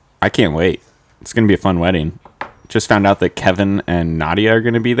 I can't wait. It's going to be a fun wedding. Just found out that Kevin and Nadia are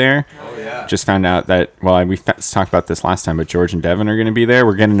going to be there. Oh, yeah. Just found out that, well, we talked about this last time, but George and Devin are going to be there.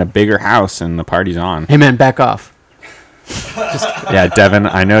 We're getting a bigger house, and the party's on. Hey, man, back off. Yeah, Devin,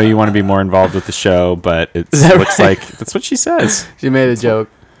 I know you want to be more involved with the show, but it looks like that's what she says. She made a joke.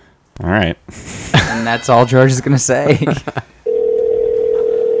 All right. And that's all George is going to say.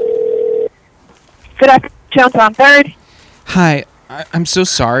 Good afternoon, Jones on third. Hi, I'm so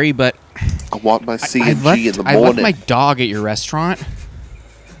sorry, but I want my C I and G in the left morning. my dog at your restaurant.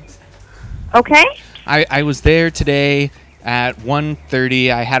 Okay. I was there today at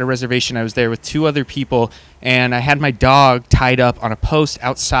 1:30. I had a reservation. I was there with 2 other people, and I had my dog tied up on a post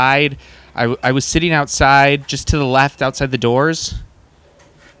outside. I was sitting outside, just to the left, outside the doors.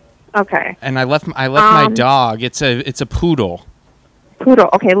 Okay. And I left my dog. It's a poodle. Poodle.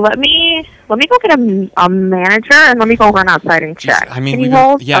 Okay, let me go get a manager and let me go run outside and check. I mean, Can you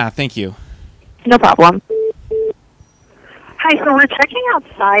hold? yeah, thank you. No problem. Hi, so we're checking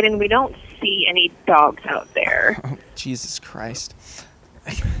outside and we don't see any dogs out there. Oh, Jesus Christ.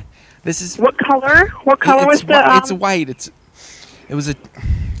 This is What color? What color was the? It's white. It was a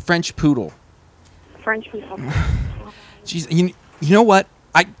French poodle. French poodle. Jeez, you know what?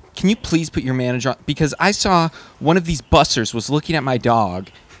 Can you please put your manager on? Because I saw one of these busters was looking at my dog.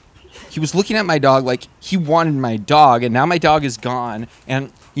 He was looking at my dog like he wanted my dog, and now my dog is gone.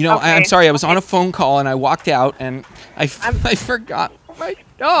 And, Okay. I'm sorry. I was on a phone call, and I walked out, and I forgot my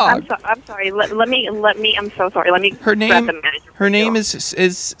dog. I'm sorry. Let me. I'm so sorry. Let me. Her name. grab the manager. Her name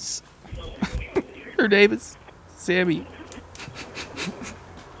is. Her name is Sammy.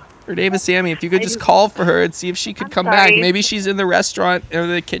 Her name is Sammy. If you could just call for her and see if she could come back. sorry. Maybe she's in the restaurant or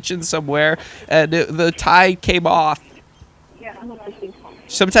the kitchen somewhere, and the tie came off. Yeah, I'm not listening.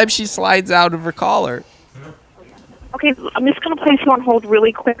 Sometimes she slides out of her collar. Okay, I'm just going to place you on hold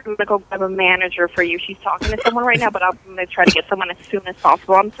really quick. I'm going to go grab a manager for you. She's talking to someone right now, but I'm going to try to get someone as soon as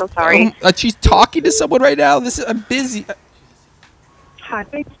possible. I'm so sorry. She's talking to someone right now. I'm busy. Hi,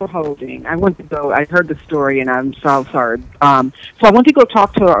 thanks for holding. I went to go. I heard the story, and I'm so sorry. So I went to go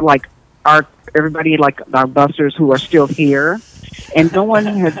talk to everybody, like our busters who are still here, and no one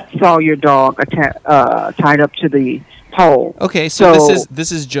has saw your dog tied up to the pole. Okay, so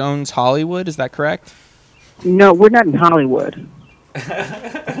this is Jones Hollywood. Is that correct? No, we're not in Hollywood.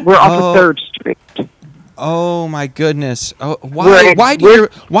 We're off of 3rd Street. Oh my goodness! Oh,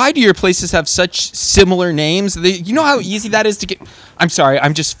 why do your places have such similar names? You know how easy that is to get. I'm sorry.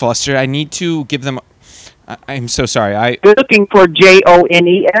 I'm just flustered. I need to give them. I'm so sorry. You're looking for Jones?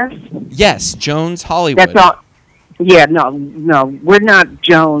 Yes, Jones Hollywood. That's all. Yeah, no, we're not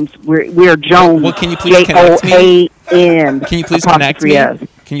Jones. We're Jones. Well, can you please connect me? Joan. Can you please connect me?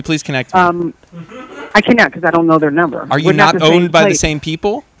 Can you please connect me? I cannot because I don't know their number. Are you not owned by the same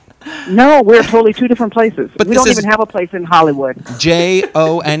people? No, we're totally 2 different places. But we don't even have a place in Hollywood.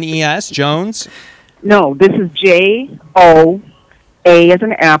 Jones, Jones? No, this is Joa as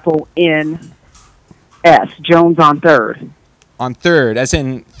an apple N-S, Jones on 3rd. On 3rd, as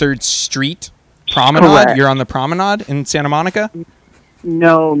in 3rd Street Promenade? Correct. You're on the Promenade in Santa Monica?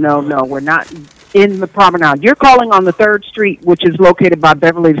 No, we're not in the Promenade. You're calling on the 3rd Street, which is located by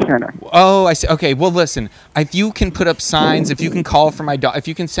Beverly Center. Oh, I see. Okay, well, listen. If you can put up signs, if you can call for my dog, if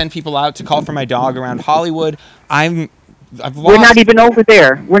you can send people out to call for my dog around Hollywood, I've lost. We're not even over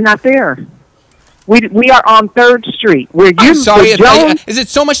there. We're not there. We are on 3rd Street. I'm sorry. Is it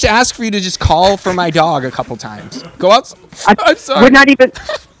so much to ask for you to just call for my dog a couple times? Go out. I'm sorry. We're not even.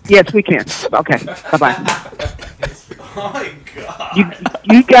 Yes, we can. Okay. Bye-bye. Oh my God.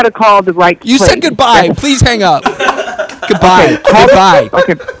 You got to call the right You place. said goodbye. Please hang up. Goodbye. Okay, Goodbye.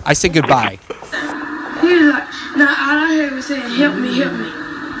 Okay. I said goodbye. He's like, now all I heard was saying, help me. I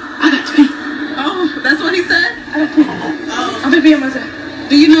got to pee. Oh, that's what he said? I got to pee. Oh. I'm peeing myself.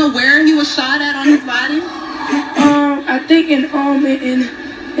 Do you know where he was shot at on his body? I think in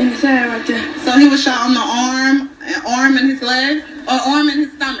the side right there. So he was shot on the arm and his leg, or arm and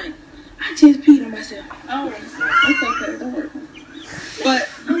his stomach? I just peed on myself. Oh, it's okay, don't worry. But,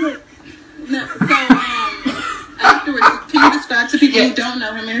 no, so, afterwards, can you describe to people who don't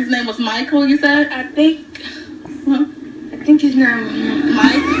know him? And his name was Michael, you said? I think his name was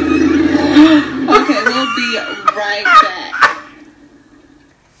Mike? Okay, we'll be right back.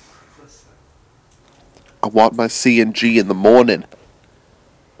 I want my C and G in the morning.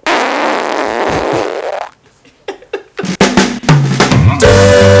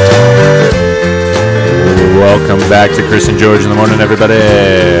 Welcome back to Chris and George in the morning, everybody.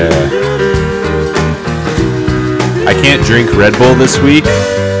 I can't drink Red Bull this week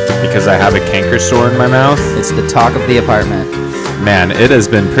because I have a canker sore in my mouth. It's the talk of the apartment. Man, it has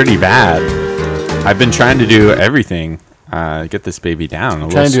been pretty bad. I've been trying to do everything. Get this baby down.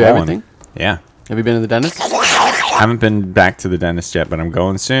 Trying to do everything? Yeah. Have you been to the dentist? I haven't been back to the dentist yet, but I'm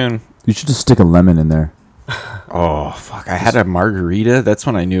going soon. You should just stick a lemon in there. Oh, fuck. I had a margarita. That's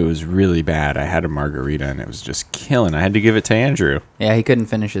when I knew it was really bad. I had a margarita, and it was just killing. I had to give it to Andrew. Yeah, he couldn't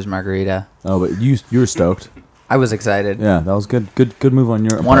finish his margarita. Oh, but you were stoked. I was excited. Yeah, that was good. Good move on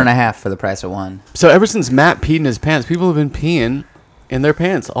your part. 1.5 for the price of one. So ever since Matt peed in his pants, people have been peeing in their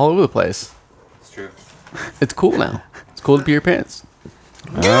pants all over the place. It's true. It's cool now. It's cool to pee your pants.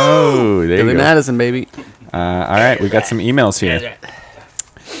 Oh, there you Billy go. Madison, baby. All right, we got some emails here.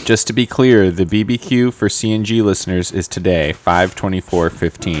 Just to be clear, the BBQ for CNG listeners is today,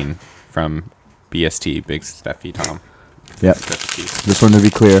 5/24/15, from BST, Big Stefan Thom. Yep. Just wanted to be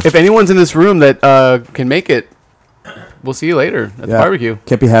clear. If anyone's in this room that can make it, we'll see you later at the barbecue.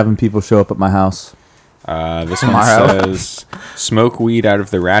 Can't be having people show up at my house. This one says, smoke weed out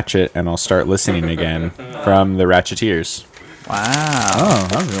of the ratchet and I'll start listening again, from the Ratcheteers. Wow. Oh,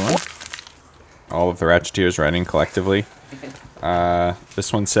 that was a good one. All of the Ratcheteers writing collectively.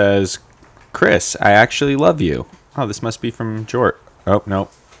 This one says, Chris, I actually love you. Oh, this must be from Jort. Oh, no.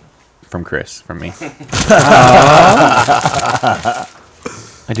 From Chris, from me.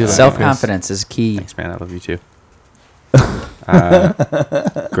 I do. Self-confidence is key. Thanks, man. I love you too.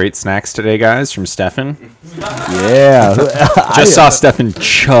 Great snacks today, guys, from Stefan. Yeah. Just saw Stefan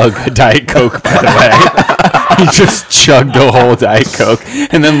chug a Diet Coke, by the way. He just chugged a whole Diet Coke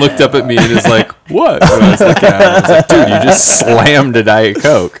and then looked up at me and is like, what? And I was looking at him. I was like, dude, you just slammed a Diet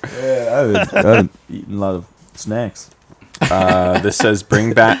Coke. Yeah, I've been eating a lot of snacks. This says,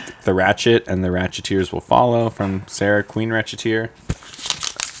 bring back the Ratchet and the Ratcheteers will follow, from Sarah, Queen Ratcheteer.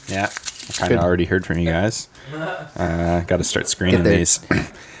 Yeah, I kind of already heard from you guys. Got to start screening these.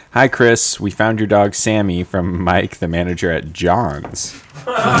 Hi, Chris. We found your dog, Sammy, from Mike, the manager at John's.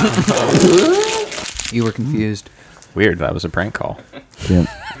 You were confused. Weird. That was a prank call. Yeah.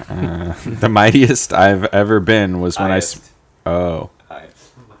 The mightiest I've ever been was when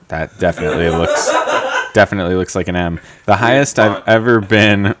that definitely looks like an M. The highest I've ever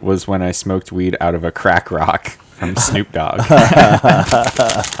been was when I smoked weed out of a crack rock, from Snoop Dogg.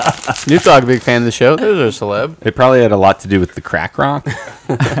 Snoop Dogg, big fan of the show. There's a celeb. It probably had a lot to do with the crack rock.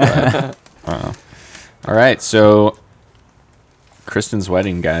 All right, so Kristin's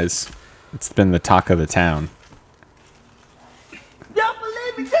wedding, guys. It's been the talk of the town. Don't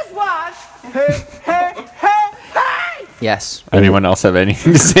believe me? Just watch. Hey, hey, hey, hey! Yes. Anyone else have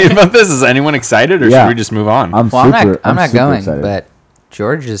anything to say about this? Is anyone excited, or should we just move on? I'm not going, excited. But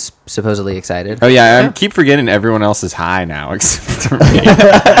George is supposedly excited. Oh yeah, I keep forgetting everyone else is high now except for me.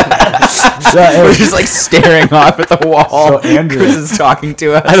 We're just like staring off at the wall. So Andrew Chris is talking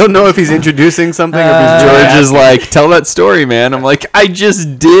to us. I don't know if he's introducing something or if he's George is like, tell that story, man. I'm like, I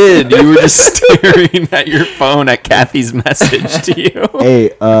just did. You were just staring at your phone at Kathy's message to you.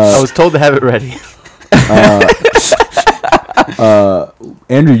 Hey, I was told to have it ready.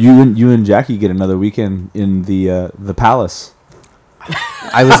 Andrew, you and Jackie get another weekend in the Palace.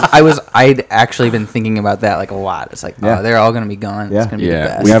 I'd actually been thinking about that like a lot. It's like, oh, they're all gonna be gone. Yeah. It's gonna be the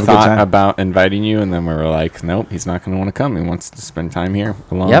best. We thought about inviting you, and then we were like, nope, he's not gonna want to come. He wants to spend time here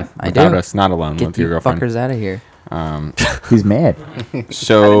alone. Yep, I do. Without us, not alone, Get with your girlfriend. fuckers out of here. He's mad.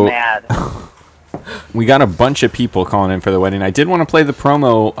 So we got a bunch of people calling in for the wedding. I did want to play the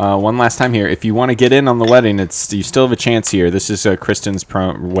promo one last time here. If you want to get in on the wedding, you still have a chance here. This is Kristin's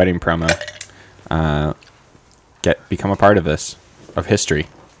wedding promo. Become a part of this, of history.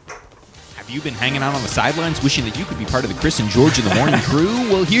 Have you been hanging out on the sidelines wishing that you could be part of the Chris and George in the Morning crew?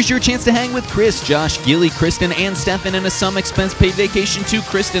 Well, here's your chance to hang with Chris, Josh, Gilli, Kristin, and Stefan in a some expense paid vacation to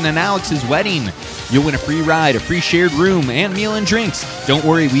Kristin and Alex's wedding. You'll win a free ride, a free shared room, and meal and drinks. Don't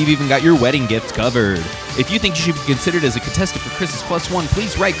worry, we've even got your wedding gifts covered. If you think you should be considered as a contestant for Chris's Plus One,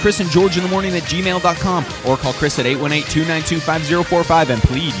 please write chrisandgeorgeinthemorning@gmail.com or call Chris at 818-292-5045 and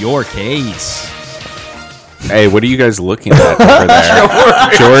plead your case. Hey, what are you guys looking at over there?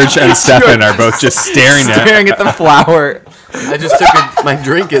 George and Stefan are both just staring at the flower. I just took my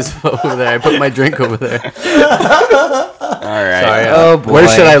drink is over there. I put my drink over there. All right. Sorry, oh boy. Where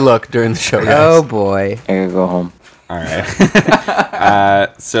should I look during the show, guys? Oh boy. I gotta go home. All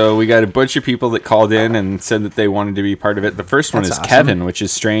right. So we got a bunch of people that called in and said that they wanted to be part of it. The first one is awesome. Kevin, which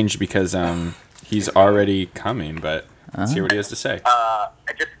is strange because he's already coming, but let's hear what he has to say. I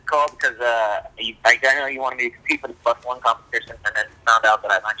just called because I know you wanted me to compete for the Plus One competition, and then found out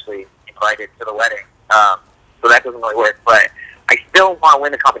that I'm actually invited to the wedding. so that doesn't really work. But I still want to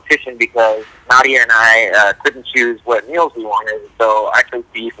win the competition because Nadia and I couldn't choose what meals we wanted, so I chose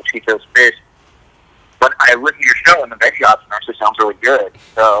beef and she chose fish. But I listened to your show, and the veggie option actually sounds really good.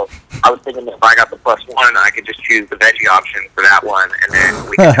 So I was thinking that if I got the +1, I could just choose the veggie option for that one, and then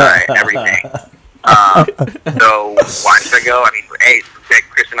we could try everything. So why should I go? I mean, hey,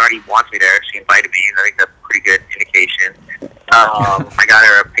 Kristin already wants me there. She invited me, and I think that's a pretty good indication. I got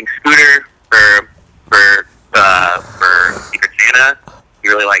her a pink scooter for Secret Santa. He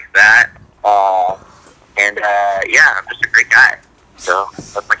really likes that. Yeah, I'm just a great guy. So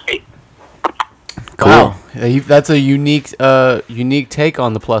that's my case. Cool. Wow. That's a unique take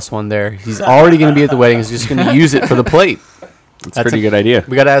on the +1 there. He's already going to be at the wedding. He's just going to use it for the plate. That's a pretty good idea.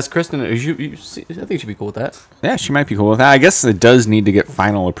 We got to ask Kristin. I think she'd be cool with that. Yeah, she might be cool with that. I guess it does need to get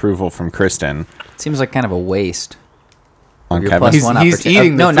final approval from Kristin. Seems like kind of a waste. On Kevin? He's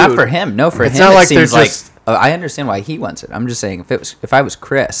eating the No, food. not for him. No, for it's him not it like seems they're like... just... I understand why he wants it. I'm just saying, if I was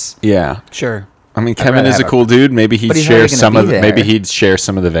Chris... Yeah. Sure. I mean, Kevin is a cool dude. Maybe he'd share some of maybe he'd share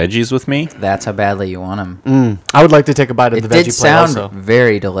some of the veggies with me. That's how badly you want him. I would like to take a bite of the veggie plate. It did sound also.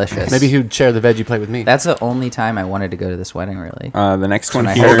 very delicious. Maybe he would share the veggie plate with me. That's the only time I wanted to go to this wedding, really. The next one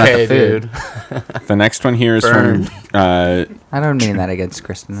I here, heard about the food. The next one here is from. I don't mean that against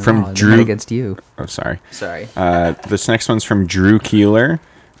Kristin. At From all. I mean Drew. that against you. Oh, sorry. Sorry. This next one's from Drew Keeler.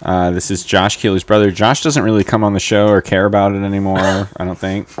 This is Josh Keeler's brother. Josh doesn't really come on the show or care about it anymore, I don't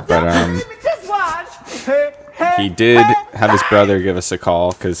think. But he did have his brother give us a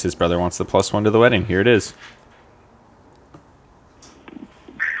call because his brother wants the +1 to the wedding. Here it is.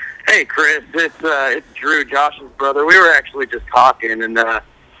 Hey, Chris. It's Drew, Josh's brother. We were actually just talking, and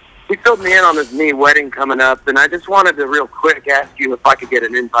he filled me in on this me wedding coming up, and I just wanted to real quick ask you if I could get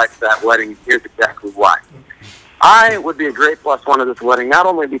an invite to that wedding. Here's exactly why. I would be a great +1 to this wedding, not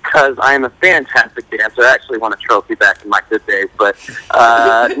only because I am a fantastic dancer. I actually won a trophy back in my good days, but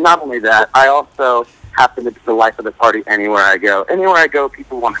not only that, I also happen to be the life of the party anywhere I go. Anywhere I go,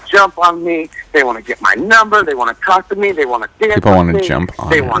 people want to jump on me. They want to get my number. They want to talk to me. They want to dance People with want to me. jump on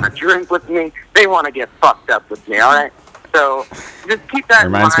They it. want to drink with me. They want to get fucked up with me, all right? So just keep that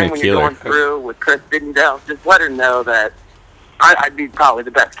in Reminds me mind of when you're Keeler. going through with Kristin. You know, just let her know that I'd be probably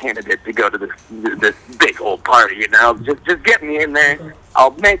the best candidate to go to this big old party. You know, just get me in there.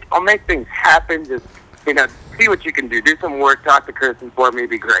 I'll make things happen. Just see what you can do. Do some work. Talk to Kristin for me. It'd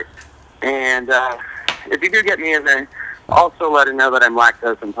be great. And if you do get me in there, also let her know that I'm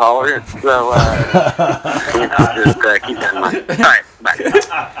lactose intolerant. So just keep that in mind. All right,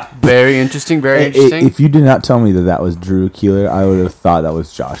 bye. Very interesting. Very interesting. If you did not tell me that was Drew Keeler, I would have thought that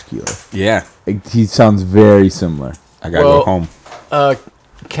was Josh Keeler. Yeah. He sounds very similar. I gotta go home.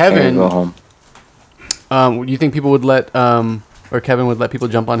 Kevin, go home. Do you think people would let, or Kevin would let people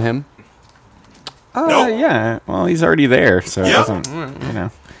jump on him? Yeah. Well, he's already there, so it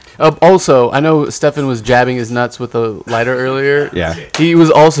doesn't, Also, I know Stefan was jabbing his nuts with a lighter earlier. Yeah. He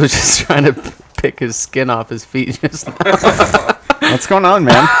was also just trying to pick his skin off his feet just now. What's going on,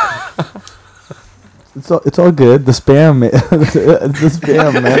 man? It's all good. The spam, the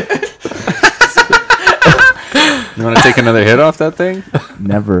spam, man. You want to take another hit off that thing?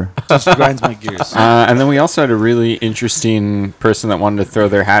 Never. Just grinds my gears. And then we also had a really interesting person that wanted to throw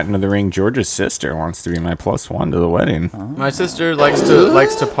their hat into the ring. George's sister wants to be my +1 to the wedding. My sister likes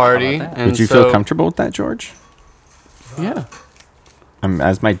to party. And Would you feel comfortable with that, George? Yeah.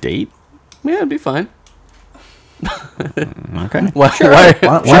 As my date? Yeah, it'd be fine. Okay. Why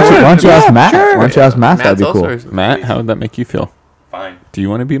don't you ask Matt? Sure. Why don't you ask Matt? Matt's That'd be cool. also- Matt, how would that make you feel? Fine. Do you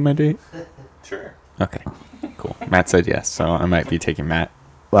want to be my date? Sure. Okay. Cool. Matt said yes, so I might be taking Matt.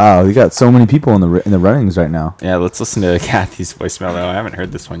 Wow, you got so many people in the runnings right now. Yeah, let's listen to Kathy's voicemail though. I haven't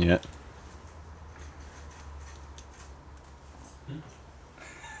heard this one yet.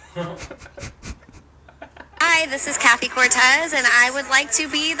 Hi, this is Kathy Cortez, and I would like to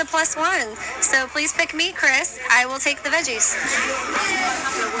be the +1. So please pick me, Chris. I will take the veggies.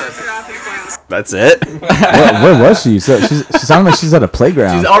 That's it? Where was she? So she sounded like she's at a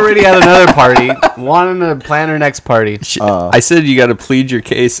playground. She's already at another party, wanting to plan her next party. I said you got to plead your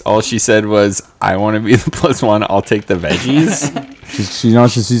case. All she said was, "I want to be the +1. I'll take the veggies." She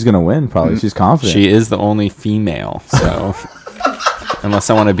knows she's gonna win. Probably, she's confident. She is the only female, so unless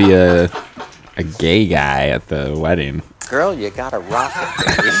I want to be a gay guy at the wedding. Girl, you gotta rock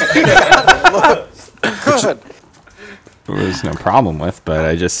it, baby. Good. There was no problem with, but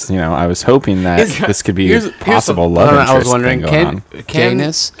I just, I was hoping that this could be Here's a possible a- love interest I was wondering, thing going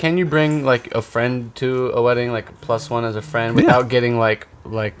on. can you bring like a friend to a wedding, like a +1 as a friend, without getting like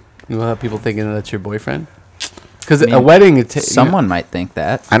have people thinking that that's your boyfriend? Because a wedding, someone might think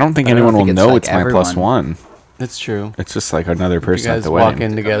that. I don't think anyone will know it's my +1. That's true. It's just like another You person at guys the walk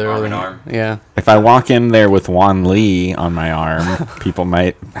wedding. in together. Yeah. If I walk in there with Juan Lee on my arm, people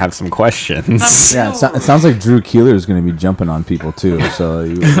might have some questions. Yeah, it sounds like Drew Keeler is going to be jumping on people too. So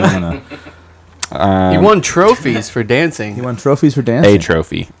you want to. He won trophies for dancing. He won trophies for dancing. A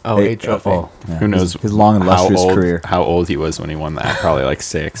trophy. Oh, a trophy. Yeah. Who knows his long and illustrious career? How old he was when he won that? Probably like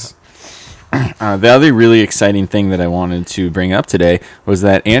 6. The other really exciting thing that I wanted to bring up today was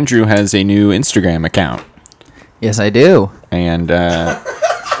that Andrew has a new Instagram account. Yes, I do. And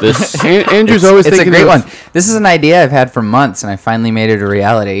this Andrew's always it's thinking a great of- one. This is an idea I've had for months, and I finally made it a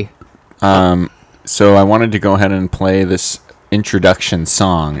reality. So I wanted to go ahead and play this introduction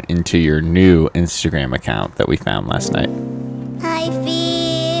song into your new Instagram account that we found last night. I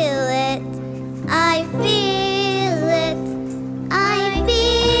feel it. I feel it. I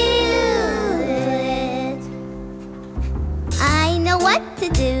feel it. I know what to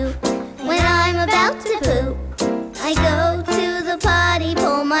do when I'm about to poop. I go to the potty,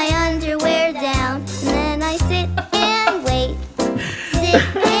 pull my underwear down, and then I sit and wait.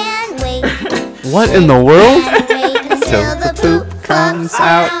 Sit and wait. What in the world? And wait until the poop comes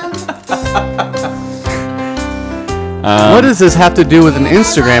out. What does this have to do with an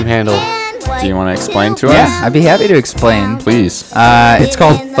Instagram handle? Do you want to explain to us? Yeah, I'd be happy to explain. Please. It's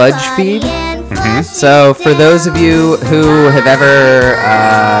called Fudge Feed. So for those of you who have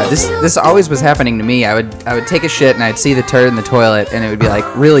ever, this always was happening to me. I would take a shit and I'd see the turd in the toilet and it would be like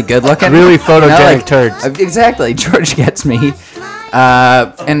really good looking, Really photogenic turds. Exactly, George gets me.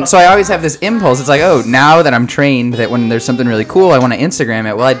 And so I always have this impulse. It's like, oh, now that I'm trained that when there's something really cool, I want to Instagram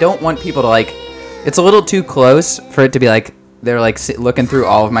it. Well, I don't want people to like. It's a little too close for it to be like they're like looking through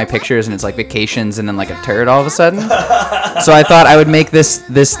all of my pictures and it's like vacations and then like a turd all of a sudden. So I thought I would make this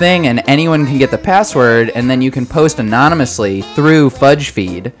thing and anyone can get the password and then you can post anonymously through Fudge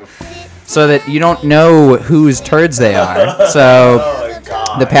Feed so that you don't know whose turds they are. So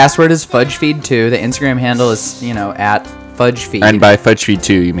the password is Fudge Feed 2. The Instagram handle is, at Fudge Feed. And by Fudge Feed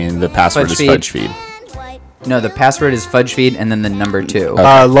 2, you mean the password Fudge is Feed. Fudge Feed. No, the password is Fudge Feed and then the number 2.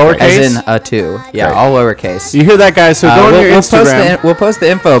 Lowercase? As in a 2. Yeah, Okay. all lowercase. You hear that, guys? So go on your Instagram. We'll post the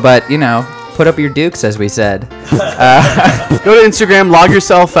info, but, put up your dukes, as we said. Go to Instagram, log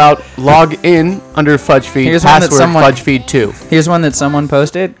yourself out, log in under Fudge Feed, Here's one that password someone- Fudge Feed 2. Here's one that someone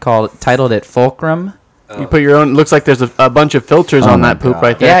posted, titled it Fulcrum. You put your own. Looks like there's a bunch of filters on that poop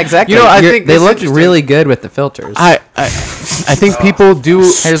right there. Yeah, exactly. I think they this look interesting. really good with the filters. I think people do.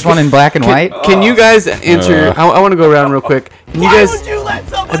 Here's one in black and white. Can you guys answer? I want to go around real quick. Can you guys?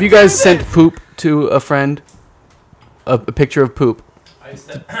 Have you guys sent poop to a friend? A picture of poop.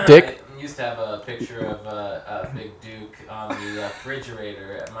 Dick. I used to have a picture of a Big Duke on the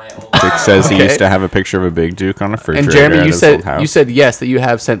refrigerator at my old Dick house. says he used to have a picture of a big Duke on a refrigerator. And Jeremy, at you his said old house. you said yes that you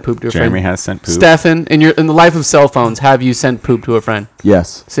have sent poop to a friend. Jeremy has sent poop. Stefan, in the life of cell phones, have you sent poop to a friend?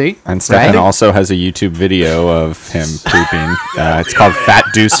 Yes. See? And Stefan also has a YouTube video of him pooping. It's called Fat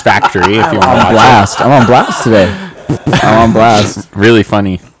Deuce Factory. If you want to watch blast. it. I'm on blast today. I'm on blast. Really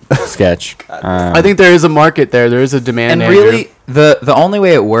funny sketch. I think there is a market there. There is a demand. And really, the only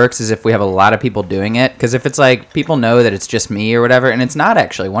way it works is if we have a lot of people doing it. Because if it's like people know that it's just me or whatever, and it's not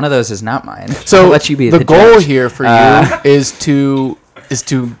actually. One of those is not mine. So I'll let you be the goal judge. here for you is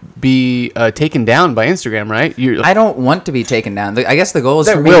to be taken down by Instagram, right? I don't want to be taken down. I guess the goal is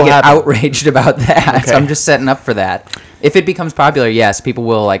That for me to will get happen. outraged about that. Okay. I'm just setting up for that. If it becomes popular, yes, people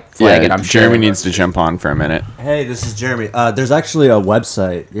will flag it. I'm sure. Jeremy needs to jump on for a minute. Hey, this is Jeremy. There's actually a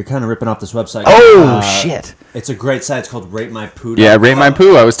website. You're kind of ripping off this website. Oh, shit. It's a great site. It's called RateMyPoo. Yeah, Rate My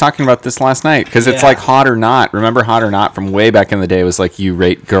Poo. I was talking about this last night because it's Yeah. like Hot or Not. Remember Hot or Not from way back in the day? It was like you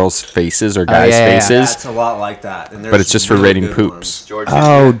rate girls' faces or guys' faces. Yeah, it's a lot like that. And But there's it's just some for really rating good poops.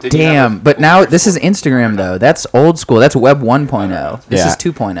 Oh, damn. But now this is Instagram, though. That's old school. That's Web 1.0. This is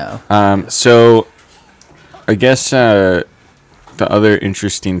 2.0. So I guess the other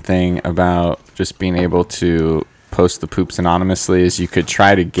interesting thing about just being able to post the poops anonymously is you could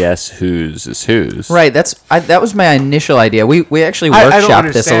try to guess whose is whose. Right. That was my initial idea. We actually I don't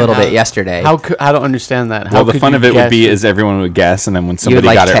workshopped this a understand little how- bit yesterday. I don't understand that. How Well, the could fun you of it would guess be is everyone would guess, and then when somebody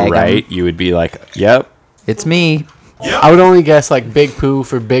like, got it tag 'em. right, you would be like, "Yep, it's me." I would only guess like big poo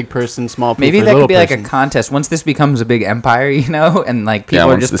for big person, small poo Maybe for that little could be like person. a contest. Once this becomes a big empire, and like Yeah, people are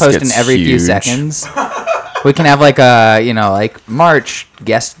once just this posting gets every few huge. seconds. We can have like a, like March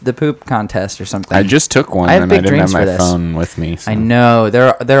guess the poop contest or something. I just took one, I have and I big didn't have dreams my for this. phone with me." So. I know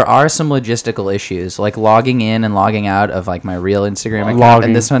there are some logistical issues, like logging in and logging out of like my real Instagram account, Logging.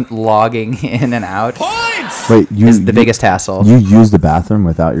 and this one logging in and out Wait, is the biggest hassle. You use the bathroom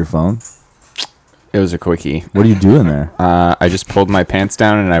without your phone? It was a quickie. What are you doing there? I just pulled my pants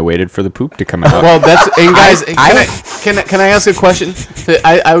down and I waited for the poop to come out. Well, that's and guys. Can I ask a question?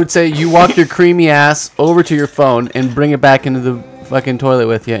 I would say you walk your creamy ass over to your phone and bring it back into the fucking toilet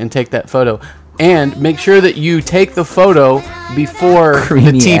with you and take that photo. And make sure that you take the photo before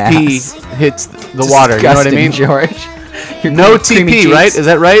Creamy the TP ass. hits the water. You know what I mean, George? No TP, right? Is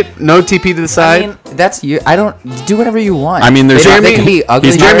that right? No TP to the side. I mean, that's you. I don't do whatever you want. I mean, there's They can be ugly.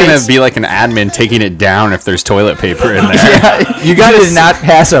 He's Jeremy parents. to be like an admin taking it down if there's toilet paper in there. Yeah, you guys not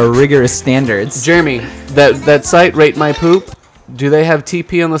pass our rigorous standards. Jeremy, that site, Rate My Poop, do they have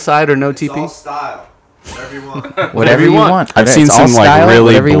TP on the side or no TP? It's all style. Whatever you want. Whatever you want. I've seen It's all some like style, really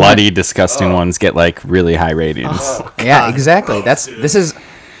whatever you want. bloody, disgusting ones get like really high ratings. Yeah, exactly. This is.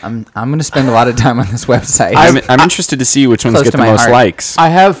 I'm gonna spend a lot of time on this website. I'm interested to see which ones Close get to the my most heart. likes. I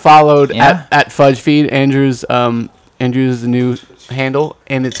have followed Yeah? at Fudge Feed Andrew's new handle,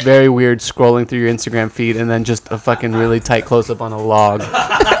 and it's very weird scrolling through your Instagram feed and then just a fucking really tight close up on a log.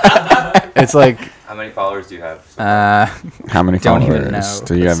 It's like, How many followers do you have? How many don't even followers know.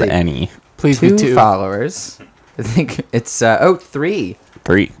 do you Let's have? see. Any? please be 2 followers. I think it's 3.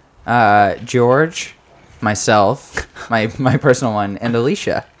 3. George, myself, my personal one, and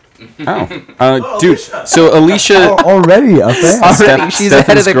Alicia. Dude. So Alicia Already a fan. Already, she's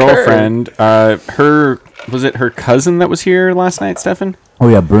ahead of Stefan's the curve. girlfriend. Was it her cousin that was here last night, Stefan? Oh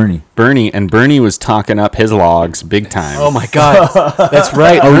yeah, Bernie. Bernie was talking up his logs big time. oh my god, that's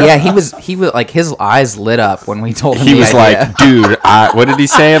right. Oh yeah, he was like his eyes lit up when we told him. He the was idea. like, dude, what did he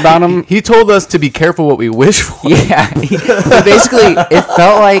say about him? He told us to be careful what we wish for. Yeah, basically, it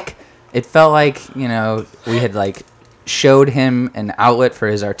felt like we had like showed him an outlet for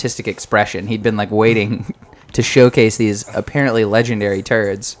his artistic expression. He'd been like waiting to showcase these apparently legendary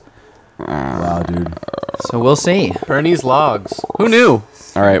turds. Wow, dude. So we'll see. Bernie's logs. Who knew?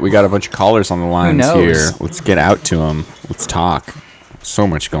 All right, we got a bunch of callers on the lines knows? here. Let's get out to them. Let's talk. So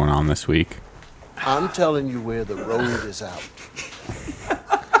much going on this week. I'm telling you where the road is out.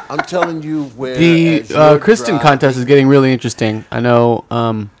 I'm telling you where The as you're Kristin driving- contest is getting really interesting. I know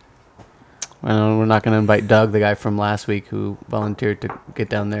we're not going to invite Doug, the guy from last week who volunteered to get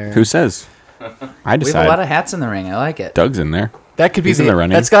down there. Who says? I We have decide. a lot of hats in the ring. I like it. Doug's in there. That could be He's in the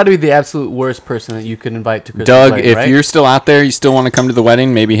running. That's got to be the absolute worst person that you could invite to Kristin's Doug, wedding, if right? you're still out there, you still want to come to the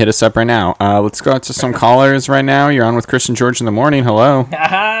wedding, maybe hit us up right now. Let's go out to some callers right now. You're on with Chris and George in the morning. Hello.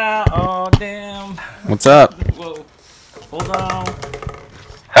 Oh, damn. What's up? Whoa. Hold on.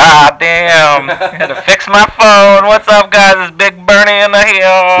 Ah, damn. Had to fix my phone. What's up, guys? It's Big Bernie in the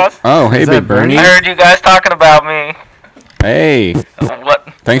house. Oh, hey, Big Bernie. I heard you guys talking about me. Hey. What?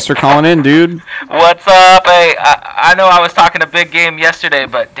 Thanks for calling in, dude. What's up? Hey, I know I was talking a big game yesterday,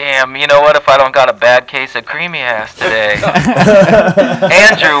 but damn, you know what? If I don't got a bad case of creamy ass today.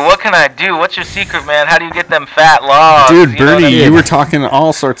 Andrew, what can I do? What's your secret, man? How do you get them fat logs? Dude, You know what Bernie, I mean? you were talking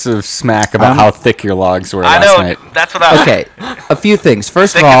all sorts of smack about how thick your logs were I last know. night. That's what I. Okay, a few things.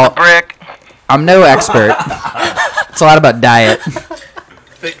 First of Thick as all, a brick. I'm no expert. It's a lot about diet.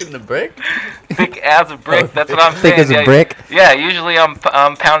 Thick in the brick? Thick as a brick. That's what I'm Thick saying. as a Yeah, brick? Yeah, usually I'm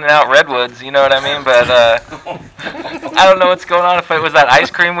pounding out redwoods. You know what I mean? But I don't know what's going on. If it was that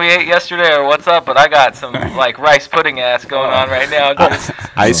ice cream we ate yesterday or what's up, but I got some like rice pudding ass going on right now.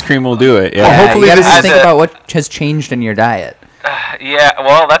 Ice cream will do it. Yeah. Yeah, hopefully you gotta this just is think a- about what has changed in your diet. Yeah,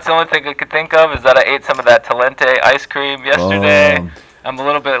 well, that's the only thing I could think of is that I ate some of that Talente ice cream yesterday. Oh. I'm a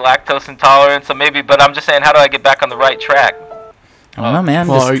little bit lactose intolerant, so maybe. But I'm just saying, how do I get back on the right track? I don't know, man.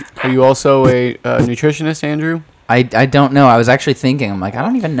 Well, Just- are you also a nutritionist, Andrew? I don't know. I was actually thinking. I'm like, I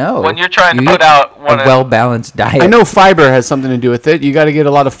don't even know. When you're trying to You put eat out a one of well-balanced diet. I know fiber has something to do with it. You got to get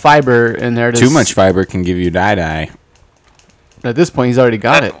a lot of fiber in there. Too much fiber can give you die-die. At this point, he's already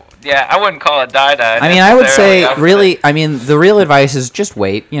got it. Yeah, I wouldn't call it die-dye. I mean, I would say, necessarily. really, I mean, the real advice is just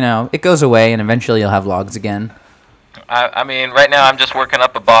wait. You know, it goes away, and eventually you'll have logs again. I mean, right now I'm just working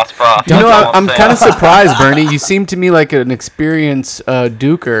up a boss froth. You know, That's all I'm saying. kind of surprised, Bernie. You seem to me like an experienced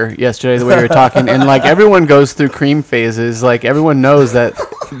duker yesterday, the way you were talking, and like everyone goes through cream phases. Like everyone knows that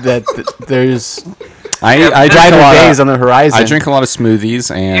there's I drink brighter a lot days of, on the horizon. I drink a lot of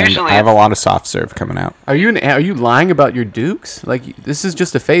smoothies, and Usually I have a lot of soft serve coming out. Are you lying about your dukes? Like this is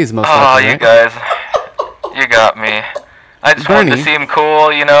just a phase, most Oh, likely. you right? guys, you got me. I just wanted to Bernie. seem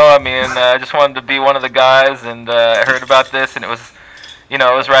cool, you know. I mean, I just wanted to be one of the guys, and I heard about this, and it was, you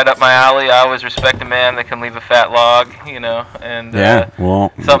know, it was right up my alley. I always respect a man that can leave a fat log, you know, and Yeah,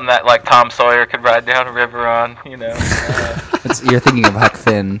 well, something that like Tom Sawyer could ride down a river on, you know. You're thinking of Huck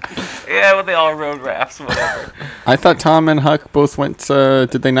Finn. Yeah, well, they all rode rafts, whatever. I thought Tom and Huck both went.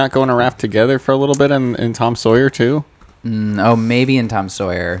 Did they not go on a raft together for a little bit, and Tom Sawyer too? Oh, maybe in Tom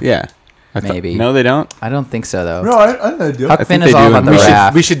Sawyer. Yeah. Maybe. No, they don't. I don't think so, though. No, I know they do. Huck I Finn think is they all do about in the the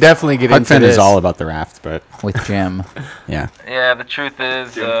raft. We should definitely get Huck into Finn this. is all about the raft, but with Jim. Yeah. Yeah, the truth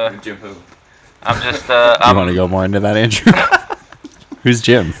is, Jim who? I'm just, You want to go more into that, Andrew? Who's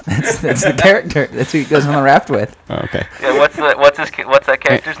Jim? That's the character. That's who he goes on the raft with. Oh, okay. Yeah, what's that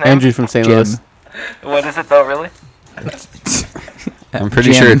character's name? Andrew from St. Jim. Louis. What is it though, really? I'm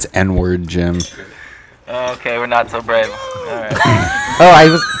pretty Jim. sure it's N-word Jim. Okay, we're not so brave. All right. Oh, I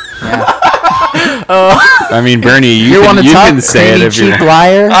was. Yeah. I mean, Bernie, you want to talk, can say it creamy if you cheek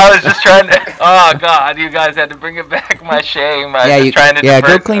liar. I was just trying to. Oh God, you guys had to bring it back. My shame. I was just trying to. Go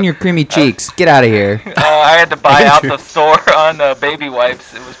divert- clean your creamy cheeks. Get out of here. I had to buy out the store on baby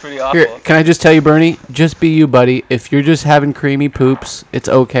wipes. It was pretty awful. Here, can I just tell you, Bernie? Just be you, buddy. If you're just having creamy poops, it's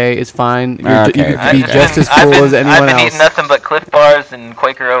okay. It's fine. You Okay. can be just as I've cool been, as anyone I've been else. eating nothing but Cliff Bars and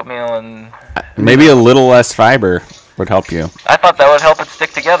Quaker oatmeal, and Maybe a little less fiber would help you. I thought that would help it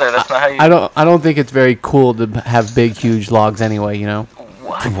stick together. That's not how you. I don't think it's very cool to have big, huge logs anyway. You know.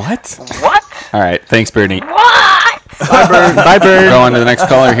 What? What? All right. Thanks, Bernie. What? Bye, Bird. Bye, Bird. Go on to the next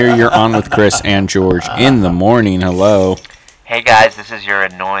caller here. You're on with Chris and George in the morning. Hello. Hey guys, this is your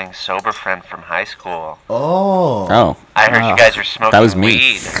annoying sober friend from high school. Oh. I heard you guys are smoking That was me.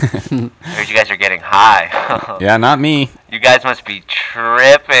 weed. I heard you guys are getting high. Yeah, not me. You guys must be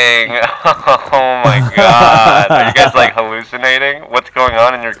tripping. Oh my god. Are you guys like hallucinating? What's going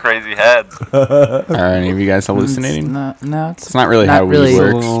on in your crazy heads? Are any of you guys hallucinating? No, It's not really how weed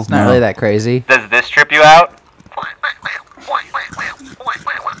works. It's not really that crazy. Does this trip you out?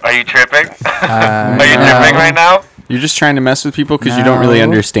 Are you tripping? Are you tripping right now? You're just trying to mess with people because you don't really No.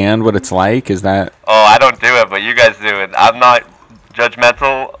 understand what it's like? Is that... Oh, I don't do it, but you guys do it. I'm not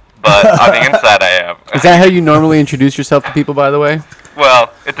judgmental, but on the inside I am. Is that how you normally introduce yourself to people? By the way.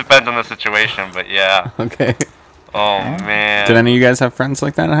 Well, it depends on the situation, but yeah. Okay. Oh man. Did any of you guys have friends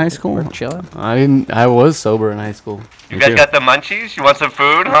like that in high school? Chilling. I didn't. I was sober in high school. You guys got the munchies? You want some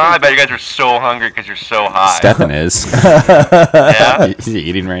food? Huh? I bet you guys are so hungry because you're so high. Stefan is. Yeah? He's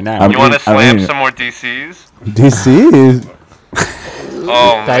eating right now. You want to slam some more DCs? DCs.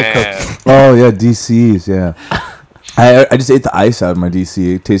 Oh Diet man. Oh yeah, DCs. Yeah. I just ate the ice out of my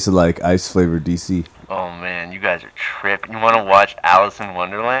DC. It tasted like ice flavored DC. Oh man, you guys are tripping. You want to watch Alice in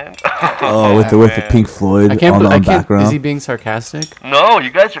Wonderland? Oh, with the Pink Floyd I can't. on I the can't. background. Is he being sarcastic? No, you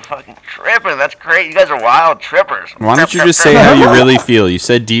guys are fucking tripping. That's great. You guys are wild trippers. Why don't you just say how you really feel? You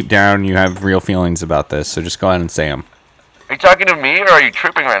said deep down you have real feelings about this, so just go ahead and say them. Are you talking to me or are you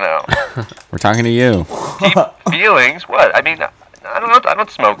tripping right now? We're talking to you. Deep feelings? What? I mean, I don't know. I don't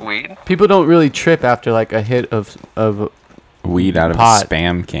smoke weed. People don't really trip after like a hit of Weed out of pot. a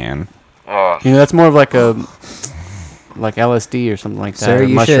Spam can. Oh, You know, that's more of like like LSD or something like that. Sir, or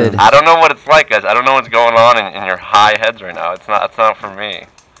you mushroom. should. I don't know what it's like, guys. I don't know what's going on in your high heads right now. It's not for me.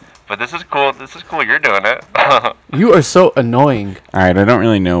 But this is cool. This is cool. You're doing it. You are so annoying. All right, I don't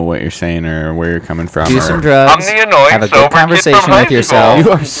really know what you're saying or where you're coming from. Do or- some drugs. I'm the annoying Have a sober good conversation kid from high with yourself.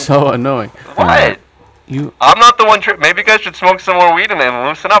 You are so annoying. What? You. I'm not the one tripping. Maybe you guys should smoke some more weed and then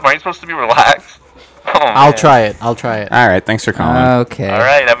loosen up. Aren't you supposed to be relaxed? Oh, I'll man. try it. I'll try it. All right, thanks for calling. Okay. All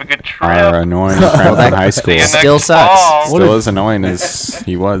right. Have a good trip. Our annoying friend from high school. See you next Still sucks. fall. Still as annoying as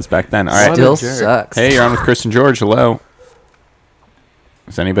he was back then. All right. Still sucks. Hey, you're on with Chris and George. Hello.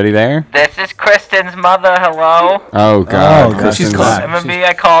 Is anybody there? This is Kristin's mother. Hello. Oh God, God, Kristen's- she's calling. Remember me?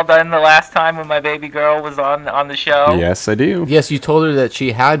 I called in the last time when my baby girl was on the show. Yes, I do. Yes, you told her that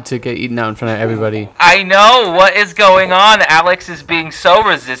she had to get eaten out in front of everybody. I know. What is going on? Alex is being so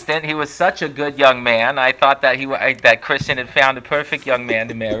resistant. He was such a good young man. I thought that that Kristin had found a perfect young man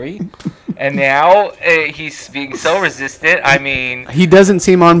to marry. And now he's being so resistant. I mean, He doesn't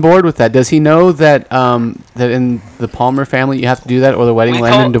seem on board with that. Does he know that that in the Palmer family you have to do that or the wedding will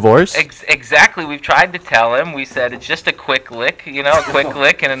end in divorce? Exactly. We've tried to tell him. We said it's just a quick lick, a quick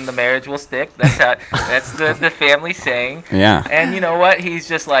lick, and then the marriage will stick. That's the family saying. Yeah. And you know what? He's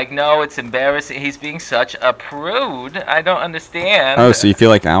just like, no, it's embarrassing. He's being such a prude. I don't understand. Oh, so you feel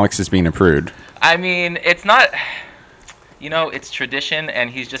like Alex is being a prude? I mean, it's not. It's tradition, and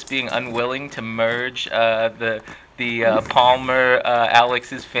he's just being unwilling to merge the Palmer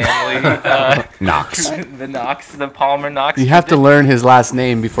Alex's family. Knox. the Palmer Knox. You have to learn his last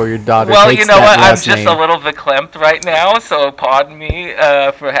name before your daughter Well, takes you know that what? I'm last just name. a little verklempt right now, so pardon me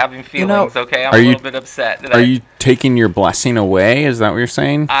for having feelings. Okay, I'm a little bit upset. Are you taking your blessing away? Is that what you're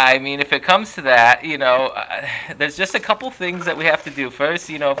saying? I mean, if it comes to that, there's just a couple things that we have to do.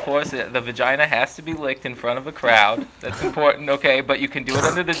 First, of course, the vagina has to be licked in front of a crowd. That's important, okay? But you can do it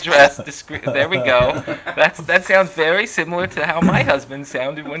under the dress. There we go. That sounds very similar to how my husband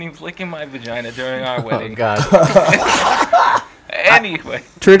sounded when he was licking my vagina during our wedding. Oh, God. Anyway.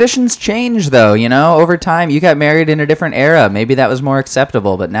 Traditions change, though. Over time. You got married in a different era. Maybe that was more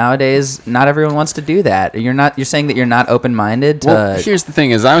acceptable, but nowadays, not everyone wants to do that. You're saying that you're not open-minded to. Well, here's the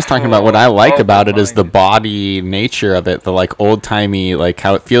thing: is I was talking about what I like about it is the body nature of it, the like old-timey, like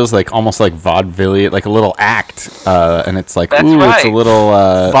how it feels like almost like vaudeville, like a little act, and it's like That's ooh, right. it's a little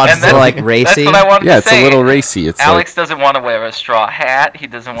like racy. That's what I wanted yeah, to it's say. a little racy. It's Alex doesn't want to wear a straw hat. He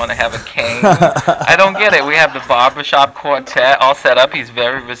doesn't want to have a cane. I don't get it. We have the barbershop quartet all set up. He's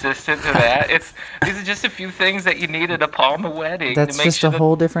very resistant to that. These are just a few things that you need at a Palmer wedding. That's to make just sure a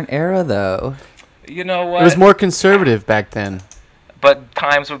whole different era, though. You know what? It was more conservative back then. But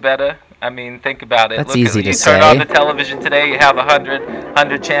times were better. I mean, think about it. That's Look easy at, to you say. turn on the television today, you have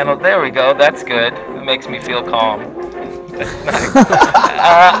 100 channels. There we go. That's good. It makes me feel calm. That's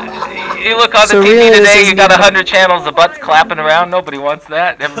nice. You look on the TV today, you got 100 channels, the butt's clapping around. Nobody wants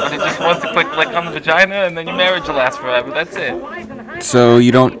that. Everybody just wants a quick lick on the vagina, and then your marriage will last forever. That's it. So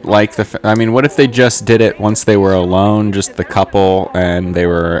you don't like I mean, what if they just did it once they were alone, just the couple, and they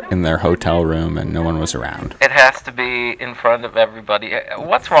were in their hotel room and no one was around? It has to be in front of everybody.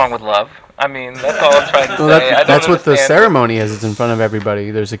 What's wrong with love? I mean, that's all I'm trying to Well, say. that's what the ceremony is. It's in front of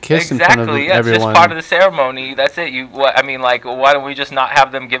everybody. There's a kiss in front of Exactly. Yeah, it's everyone. just part of the ceremony. That's it. I mean, like, why don't we just not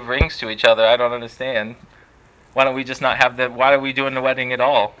have them give rings to each other? I don't understand. Why don't we just not have them? Why are we doing the wedding at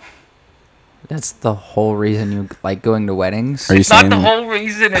all? That's the whole reason you like going to weddings? Are you It's not the saying- whole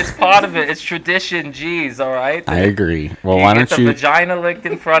reason. It's part of it. It's tradition. Jeez, all right. I agree. Well, you why get don't the you? vagina licked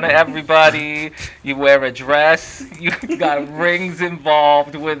in front of everybody. You wear a dress. You got rings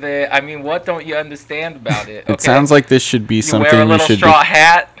involved with it. I mean, what don't you understand about it? It sounds like this should be You something wear a you little should straw be.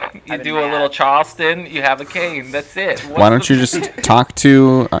 hat. You do a little Charleston. You have a cane. That's it. Why don't you just talk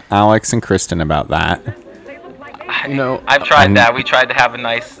to Alex and Kristin about that? I've tried that. We tried to have a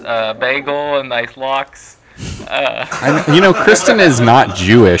nice bagel and nice lox. Kristin is not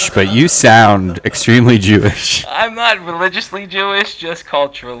Jewish, but you sound extremely Jewish. I'm not religiously Jewish, just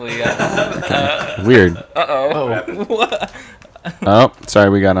culturally. Weird. Uh-oh. Oh, sorry,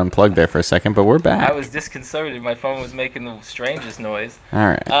 we got unplugged there for a second, but we're back. I was disconcerted. My phone was making the strangest noise. All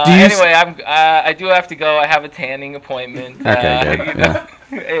right. Anyway, I do have to go. I have a tanning appointment. Okay, good. Yeah.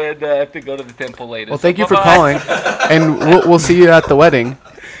 And I have to go to the temple later. Well, So thank you for bye-bye. calling, and we'll see you at the wedding.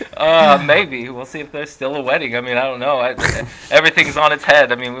 Maybe we'll see if there's still a wedding. I mean, I don't know. Everything's on its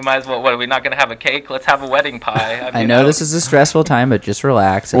head. I mean, we might as well. What are we not going to have a cake? Let's have a wedding pie. I know this is a stressful time, but just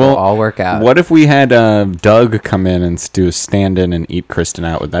relax. It'll all work out. What if we had Doug come in and do a stand-in and eat Kristin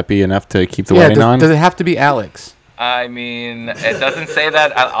out? Would that be enough to keep the wedding on? Does it have to be Alex? I mean, it doesn't say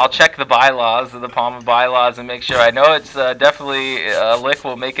that. I'll check the bylaws, the Palmer bylaws, and make sure. I know it's definitely a lick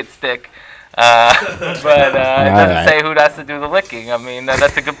will make it stick. But it doesn't say who has to do the licking. I mean,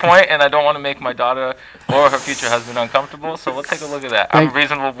 that's a good point, and I don't want to make my daughter or her future husband uncomfortable, so we'll take a look at that. I'm a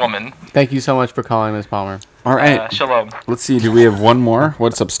reasonable woman. Thank you so much for calling, Ms. Palmer. All right. Shalom. Let's see. Do we have one more?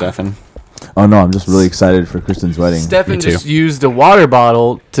 What's up, Stefan? Oh no, I'm just really excited for Kristin's wedding. Stefan just used a water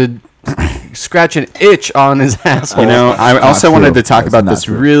bottle to scratch an itch on his asshole. I also wanted to talk about this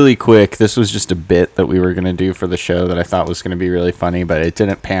true. really quick. This was just a bit that we were going to do for the show that I thought was going to be really funny, but it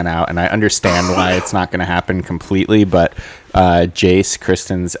didn't pan out, and I understand why it's not going to happen completely, but Jace,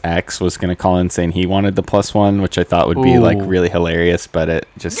 Kristin's ex, was going to call in saying he wanted the +1, which I thought would be like really hilarious, but it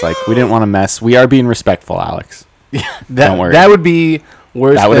just like we didn't want to mess. We are being respectful, Alex. Don't worry. That would be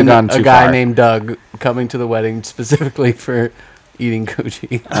worse That would've than gone a too guy far. named Doug coming to the wedding specifically for eating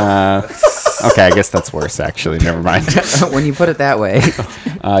coochie. Okay, I guess that's worse, actually. Never mind. When you put it that way.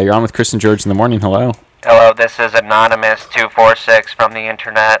 You're on with Chris and George in the morning. Hello. Hello, this is Anonymous246 from the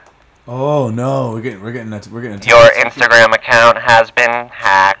internet. Oh no, we're getting Your Instagram account has been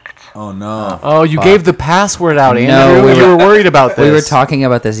hacked. Oh no. Oh, you gave the password out, Andrew. No, you were worried about this. We were talking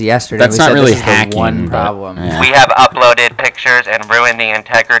about this yesterday. That's we not said really this is the hacking, one but- problem. yeah. We have uploaded pictures and ruined the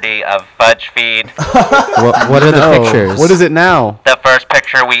integrity of Fudge Feed. What are the pictures? What is it now? The first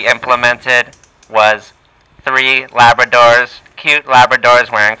picture we implemented was 3 Labradors, cute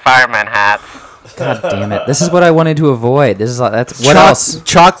Labradors wearing fireman hats. God damn it! This is what I wanted to avoid. This is that's what else?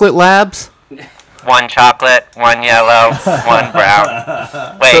 Chocolate Labs? 1 chocolate, 1 yellow, 1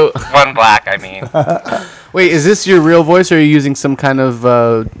 brown. Wait, 1 black, I mean. Wait, is this your real voice, or are you using some kind of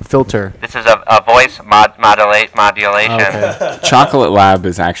filter? This is a voice modulation. Okay. Chocolate Lab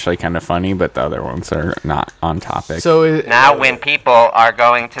is actually kind of funny, but the other ones are not on topic. So Now when people are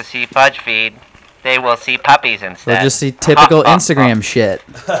going to see Fudge Feed, they will see puppies instead. They'll just see typical Instagram shit.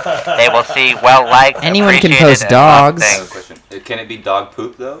 They will see well-liked, Anyone can appreciated, post and loved dogs. things. Can it be dog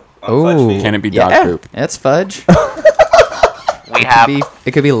poop though? Oh, Can it be dog poop? That's fudge. We have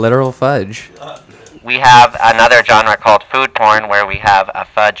It could be literal fudge. we have another genre called food porn, where we have a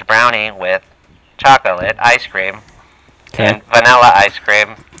fudge brownie with chocolate ice cream and vanilla ice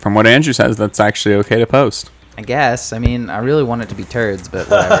cream. From what Andrew says, that's actually okay to post. I guess. I mean, I really want it to be turds, but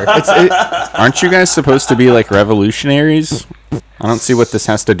whatever. Aren't you guys supposed to be like revolutionaries? I don't see what this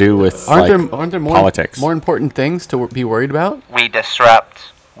has to do with Aren't there politics. more important things to be worried about? We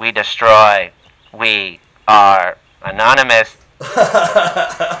disrupt. We destroy. We are anonymous.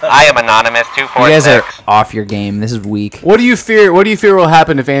 I am anonymous. 246. You guys are off your game. This is weak. What do you fear will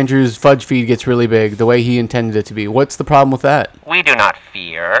happen if Andrew's fudge feed gets really big, the way he intended it to be? What's the problem with that? We do not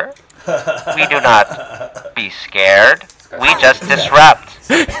fear. We do not be scared. We just disrupt.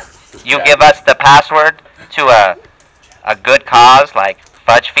 You give us the password to a good cause like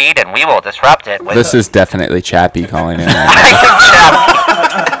Fudge Feed, and we will disrupt it. This is definitely Chappie calling in.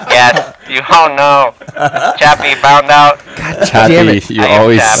 Yes, you all know. Chappie found out. Chappie, you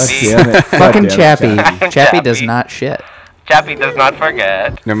always... Fucking Chappie. Chappie does not shit. Chappie does not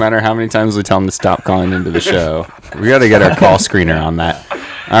forget. No matter how many times we tell him to stop calling into the show, we got to get our call screener on that.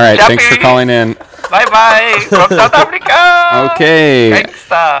 All right, Chappie. thanks for calling in. Bye-bye from South Africa. Okay.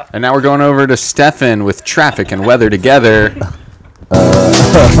 Gangsta. And now we're going over to Stefan with traffic and weather together.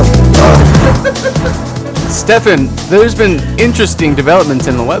 Stefan, there's been interesting developments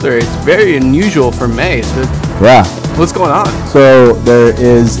in the weather. It's very unusual for May. So Yeah. what's going on? So there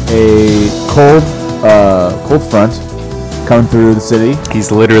is a cold front coming through the city.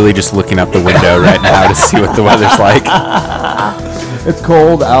 He's literally just looking out the window right now to see what the weather's like. It's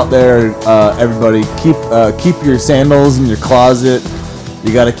cold out there. Everybody, keep your sandals in your closet.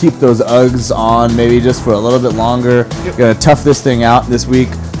 You got to keep those Uggs on, maybe just for a little bit longer. You're gonna tough this thing out this week.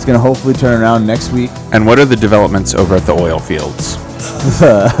 It's gonna hopefully turn around next week. And what are the developments over at the oil fields?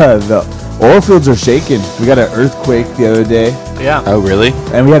 The oil fields are shaking. We got an earthquake the other day. Yeah. Oh, really?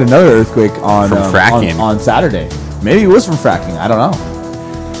 And we had another earthquake on From fracking. on Saturday. Maybe it was from fracking. I don't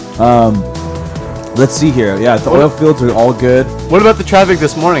know. Let's see here. Yeah, the oil fields are all good. What about the traffic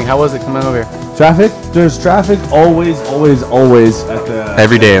this morning? How was it coming over here? Traffic? There's traffic always at the...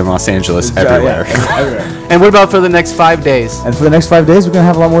 Every day in Los Angeles, everywhere. Everywhere. And what about for the next 5 days? And for the next 5 days, we're going to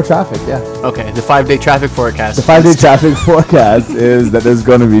have a lot more traffic, yeah. Okay, the 5-day traffic forecast. The 5-day traffic forecast is that there's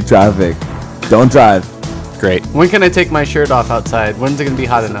going to be traffic. Don't drive. Great. When can I take my shirt off outside? When's it going to be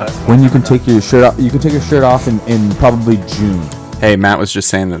hot enough? When you can take your shirt off, you can take your shirt off in probably June. Hey, Matt was just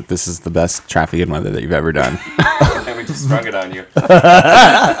saying that this is the best traffic and weather that you've ever done. And we just sprung it on you.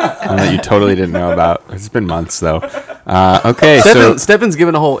 One that you totally didn't know about. It's been months, though. Okay, Stefan's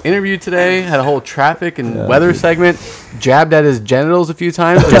given a whole interview today, had a whole traffic and weather segment, jabbed at his genitals a few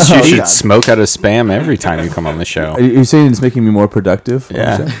times. I guess you should smoke out of spam every time you come on the show. Are you saying it's making me more productive?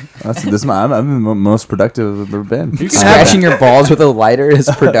 Yeah. I'm the most productive I've ever been. Scratching your balls with a lighter is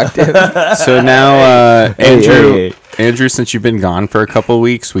productive. So now, Andrew, since you've been gone for a couple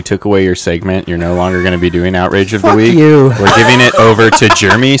weeks, we took away your segment. You're no longer going to be doing Outrage of the Week. You. We're giving it over to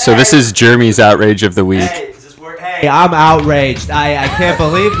Jeremy. So this is Jeremy's Outrage of the Week. Hey, I'm outraged. I can't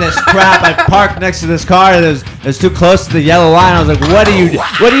believe this crap. I parked next to this car. It was too close to the yellow line. I was like, what are you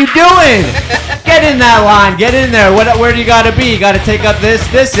doing? Get in that line. Get in there. Where do you got to be? You got to take up this.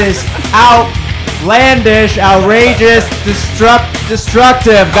 This is outlandish, outrageous,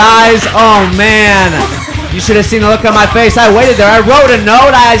 destructive, guys. Oh, man. You should have seen the look on my face. I waited there. I wrote a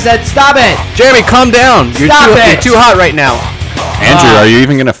note. I said, stop it. Jeremy, calm down. You're too hot right now. Andrew, are you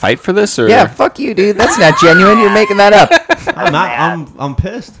even gonna fight for this? Or Yeah, fuck you, dude. That's not genuine. You're making that up. I'm not. I'm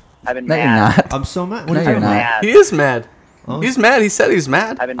pissed. No, you're not. I'm so mad. No, you're not. He is mad. He's mad. He said he's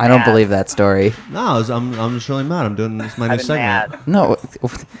mad. I don't believe that story. No, I'm just really mad. I'm doing this my new segment. No,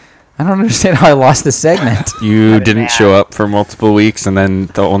 I don't understand how I lost the segment. You didn't show up for multiple weeks, and then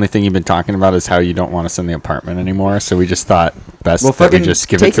the only thing you've been talking about is how you don't want us in the apartment anymore. So we just thought best that we just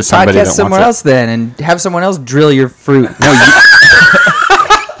give it to somebody that wants it. Take your podcast somewhere else then, and have someone else drill your fruit. No,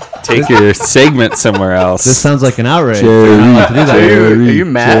 take your segment somewhere else. This sounds like an outrage. Are you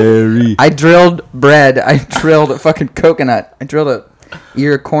mad? Jerry. I drilled bread. I drilled a fucking coconut. I drilled a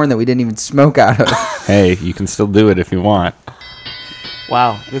ear of corn that we didn't even smoke out of. Hey, you can still do it if you want.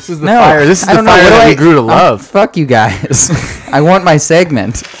 Wow, this is the fire. This is the fire that we grew to love. Fuck you guys. I want my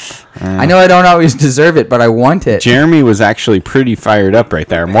segment. I know I don't always deserve it, but I want it. Jeremy was actually pretty fired up right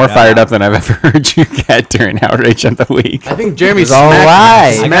there. More fired up than I've ever heard you get during Outrage of the Week. I think Jeremy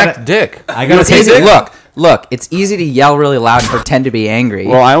smacked dick. Look, it's easy to yell really loud and pretend to be angry.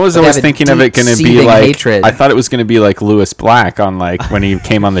 Well, I was always thinking of it going to be like hatred. I thought it was going to be like Lewis Black on like when he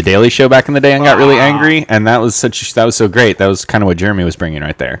came on the Daily Show back in the day and got really angry, and that was so great. That was kind of what Jeremy was bringing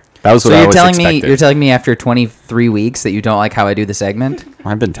right there. That was what so I you're was telling expecting. me you're telling me after 23 weeks that you don't like how I do the segment?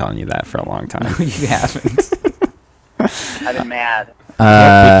 I've been telling you that for a long time. No, you haven't. I've been mad. Be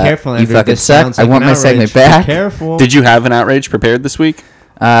careful, You Andrew. fucking This suck. sounds I like want an my outrage. segment Be back. careful. Did you have an outrage prepared this week?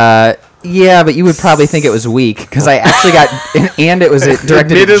 Yeah, but you would probably think it was weak because I actually got and it was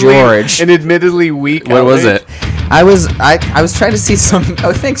directed at George. An admittedly weak. What was it? I was trying to see some.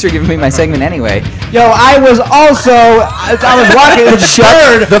 Oh, thanks for giving me my segment anyway. Yo, I was also. I was walking and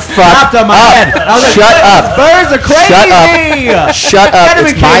Shut the fuck on my head. I was Shut like, up. Birds are crazy. Shut up. Get 'em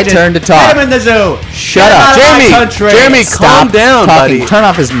in It's my cages. turn to talk. Get 'em in the zoo. Shut Get 'em up. out of my country. Jeremy, calm Stop down, talking. buddy. Turn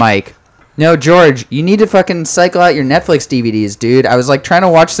off his mic. No, George, you need to fucking cycle out your Netflix DVDs, dude. I was like trying to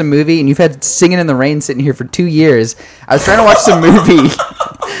watch some movie, and you've had Singing in the Rain sitting here for 2 years. I was trying to watch some movie.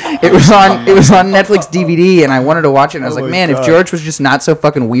 It was on Netflix DVD, and I wanted to watch it. And I was like, man, if George was just not so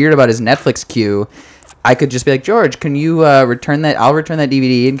fucking weird about his Netflix queue, I could just be like, George, can you return that? I'll return that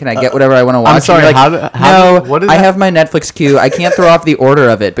DVD, and can I get whatever I want to watch? I'm sorry. And you're like, no, what is I that? have my Netflix queue. I can't throw off the order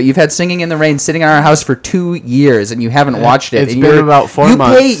of it. But you've had Singing in the Rain sitting in our house for 2 years, and you haven't watched it. It's and been about 4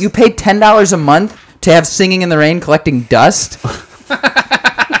 months. You pay $10 a month to have Singing in the Rain collecting dust.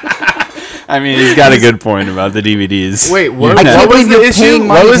 I mean, he's got a good point about the DVDs. Wait, what, I can't what was believe the you're issue? paying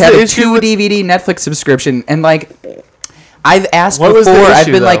money What was to have the a issue? 2 DVD Netflix subscription, and like, I've asked What was before. the I've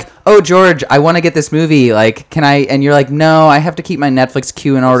issue, been though? like, "Oh, George, I want to get this movie. Like, can I?" And you're like, "No, I have to keep my Netflix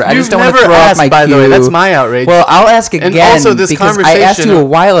queue in order. I just You've don't want to never throw off asked, my by queue." the way. That's my outrage. Well, I'll ask again And also this because I asked you a conversation-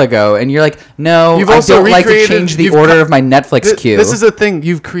 while ago, and you're like, "No, You've I also don't like to recreated- change the you've order co- of my Netflix queue." This is the thing.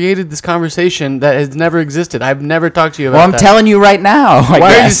 You've created this conversation that has never existed. I've never talked to you about well, I'm that. telling you right now. I Why are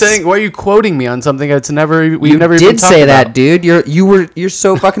you guess. saying? Why are you quoting me on something that's never? We've You never even did talked say about? that, dude. You're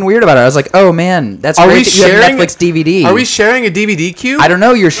so fucking weird about it. I was like, "Oh man, that's Are great we that you have sharing Netflix DVD." Are we sharing a DVD queue? I don't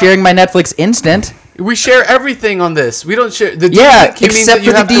know. You're sharing my Netflix Instant. We share everything on this. We don't share the Yeah, DVD queue means except that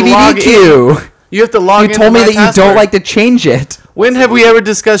you for the have to DVD log in. queue. You have to log in. You told me my that you password. don't like to change it. When have we ever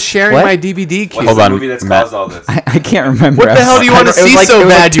discussed sharing What? my DVD queue? Hold the on, movie that's Matt. caused all this? I can't remember. What the hell do you want to see so it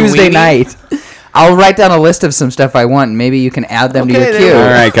was bad, like you Tuesday weenie? night. I'll write down a list of some stuff I want, and maybe you can add them to Okay, your there queue. you All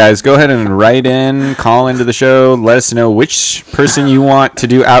right, guys, go ahead and write in, call into the show. Let us know which person you want to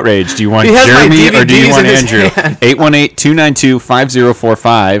do outrage. Do you want He has my Jeremy or do you DVDs want in his Andrew? hand.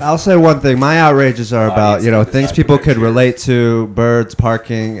 818-292-5045. I'll say one thing. My outrages are about, things people could relate to, birds,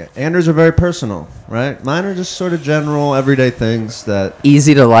 parking. Andrew's are very personal, right? Mine are just sort of general, everyday things that...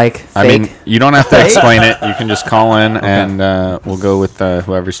 Easy to like. I Fake. mean, you don't have to explain it. You can just call in, and we'll go with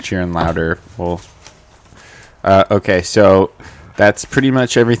whoever's cheering louder. Okay, so that's pretty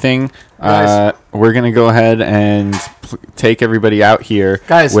much everything. We're going to go ahead and take everybody out here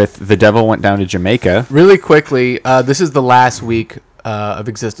Guys. with The Devil Went Down to Jamaica. Really quickly, this is the last week of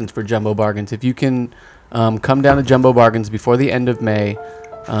existence for Jumbo Bargains. If you can come down to Jumbo Bargains before the end of May,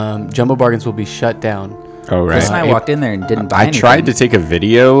 Jumbo Bargains will be shut down. Oh, right. Chris and I walked in there and didn't buy anything. I tried to take a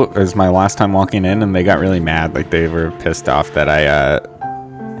video as my last time walking in, and they got really mad. Like, they were pissed off that I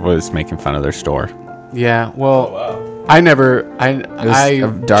was making fun of their store. Yeah, well, was a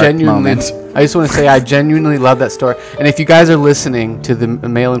dark genuinely, moment. I just want to say I genuinely love that store. And if you guys are listening to the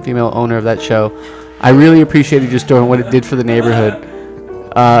male and female owner of that show, I really appreciated your store and what it did for the neighborhood.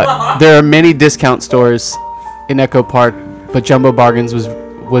 There are many discount stores in Echo Park, but Jumbo Bargains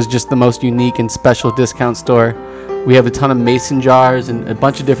was just the most unique and special discount store. We have a ton of mason jars and a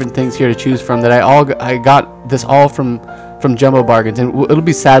bunch of different things here to choose from that I got this all from Jumbo Bargains, and it'll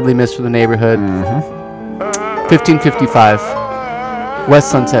be sadly missed from the neighborhood. 1555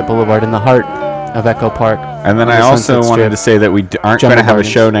 West Sunset Boulevard in the heart of Echo Park. And then on I the also Sunset wanted Strip. to say that we aren't Jumbo going to have a Bargains.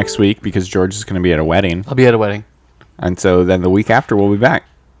 show next week because George is going to be at a wedding. I'll be at a wedding. And so then the week after, we'll be back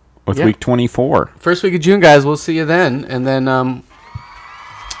with Yeah. week 24. First week of June, guys. We'll see you then. And then,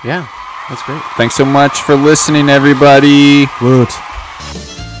 yeah, that's great. Thanks so much for listening, everybody. Woot.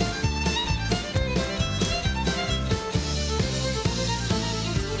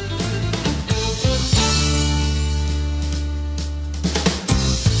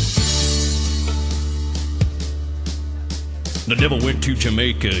 The devil went to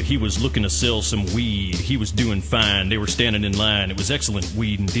Jamaica. He was looking to sell some weed. He was doing fine. They were standing in line. It was excellent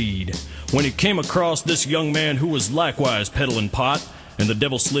weed indeed. When he came across this young man who was likewise peddling pot, and the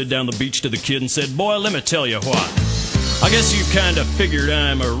devil slid down the beach to the kid and said, "Boy, let me tell you what. I guess you kinda figured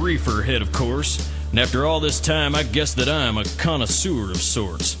I'm a reefer head, of course. And after all this time, I guess that I'm a connoisseur of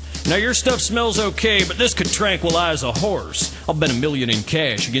sorts. Now your stuff smells okay, but this could tranquilize a horse. I'll bet $1 million in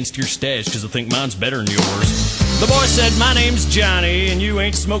cash against your stash, 'cause I think mine's better than yours." The boy said, "My name's Johnny, and you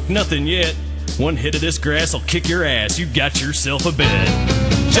ain't smoked nothing yet. One hit of this grass will kick your ass. You got yourself a bet.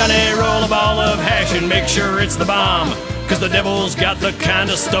 Johnny, roll a ball of hash and make sure it's the bomb. 'cause the devil's got the kind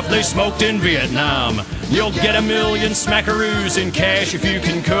of stuff they smoked in Vietnam. You'll get 1,000,000 smackaroos in cash if you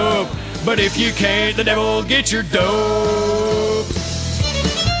can cope, but if you can't, the devil will get your dope.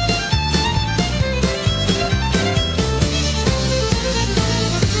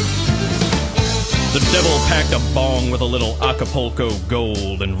 The devil packed a bong with a little Acapulco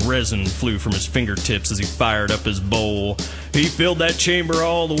gold, and resin flew from his fingertips as he fired up his bowl. He filled that chamber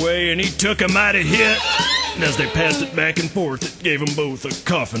all the way, and he took a mighty hit. And as they passed it back and forth, it gave them both a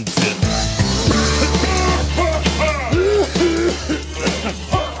coughing fit.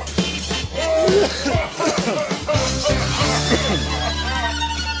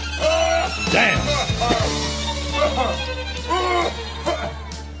 Damn.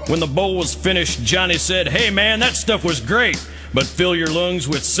 When the bowl was finished, Johnny said, "Hey man, that stuff was great, but fill your lungs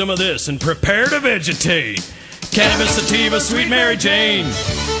with some of this and prepare to vegetate. Cannabis sativa, sweet Mary Jane.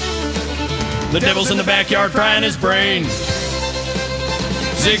 The devil's in the backyard frying his brain.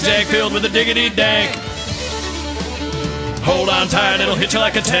 Zigzag filled with a diggity dank. Hold on tight, it'll hit you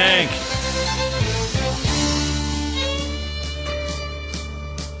like a tank."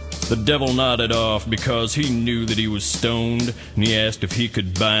 The devil nodded off because he knew that he was stoned, and he asked if he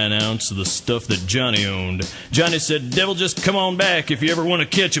could buy an ounce of the stuff that Johnny owned. Johnny said, "Devil, just come on back if you ever want to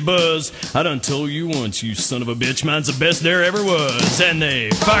catch a buzz. I done told you once, you son of a bitch, mine's the best there ever was." And they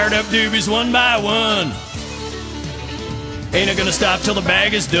fired up doobies one by one. Ain't it gonna stop till the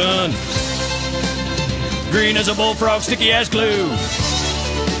bag is done. Green as a bullfrog, sticky as glue.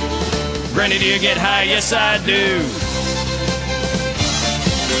 Granny, do you get high? Yes, I do.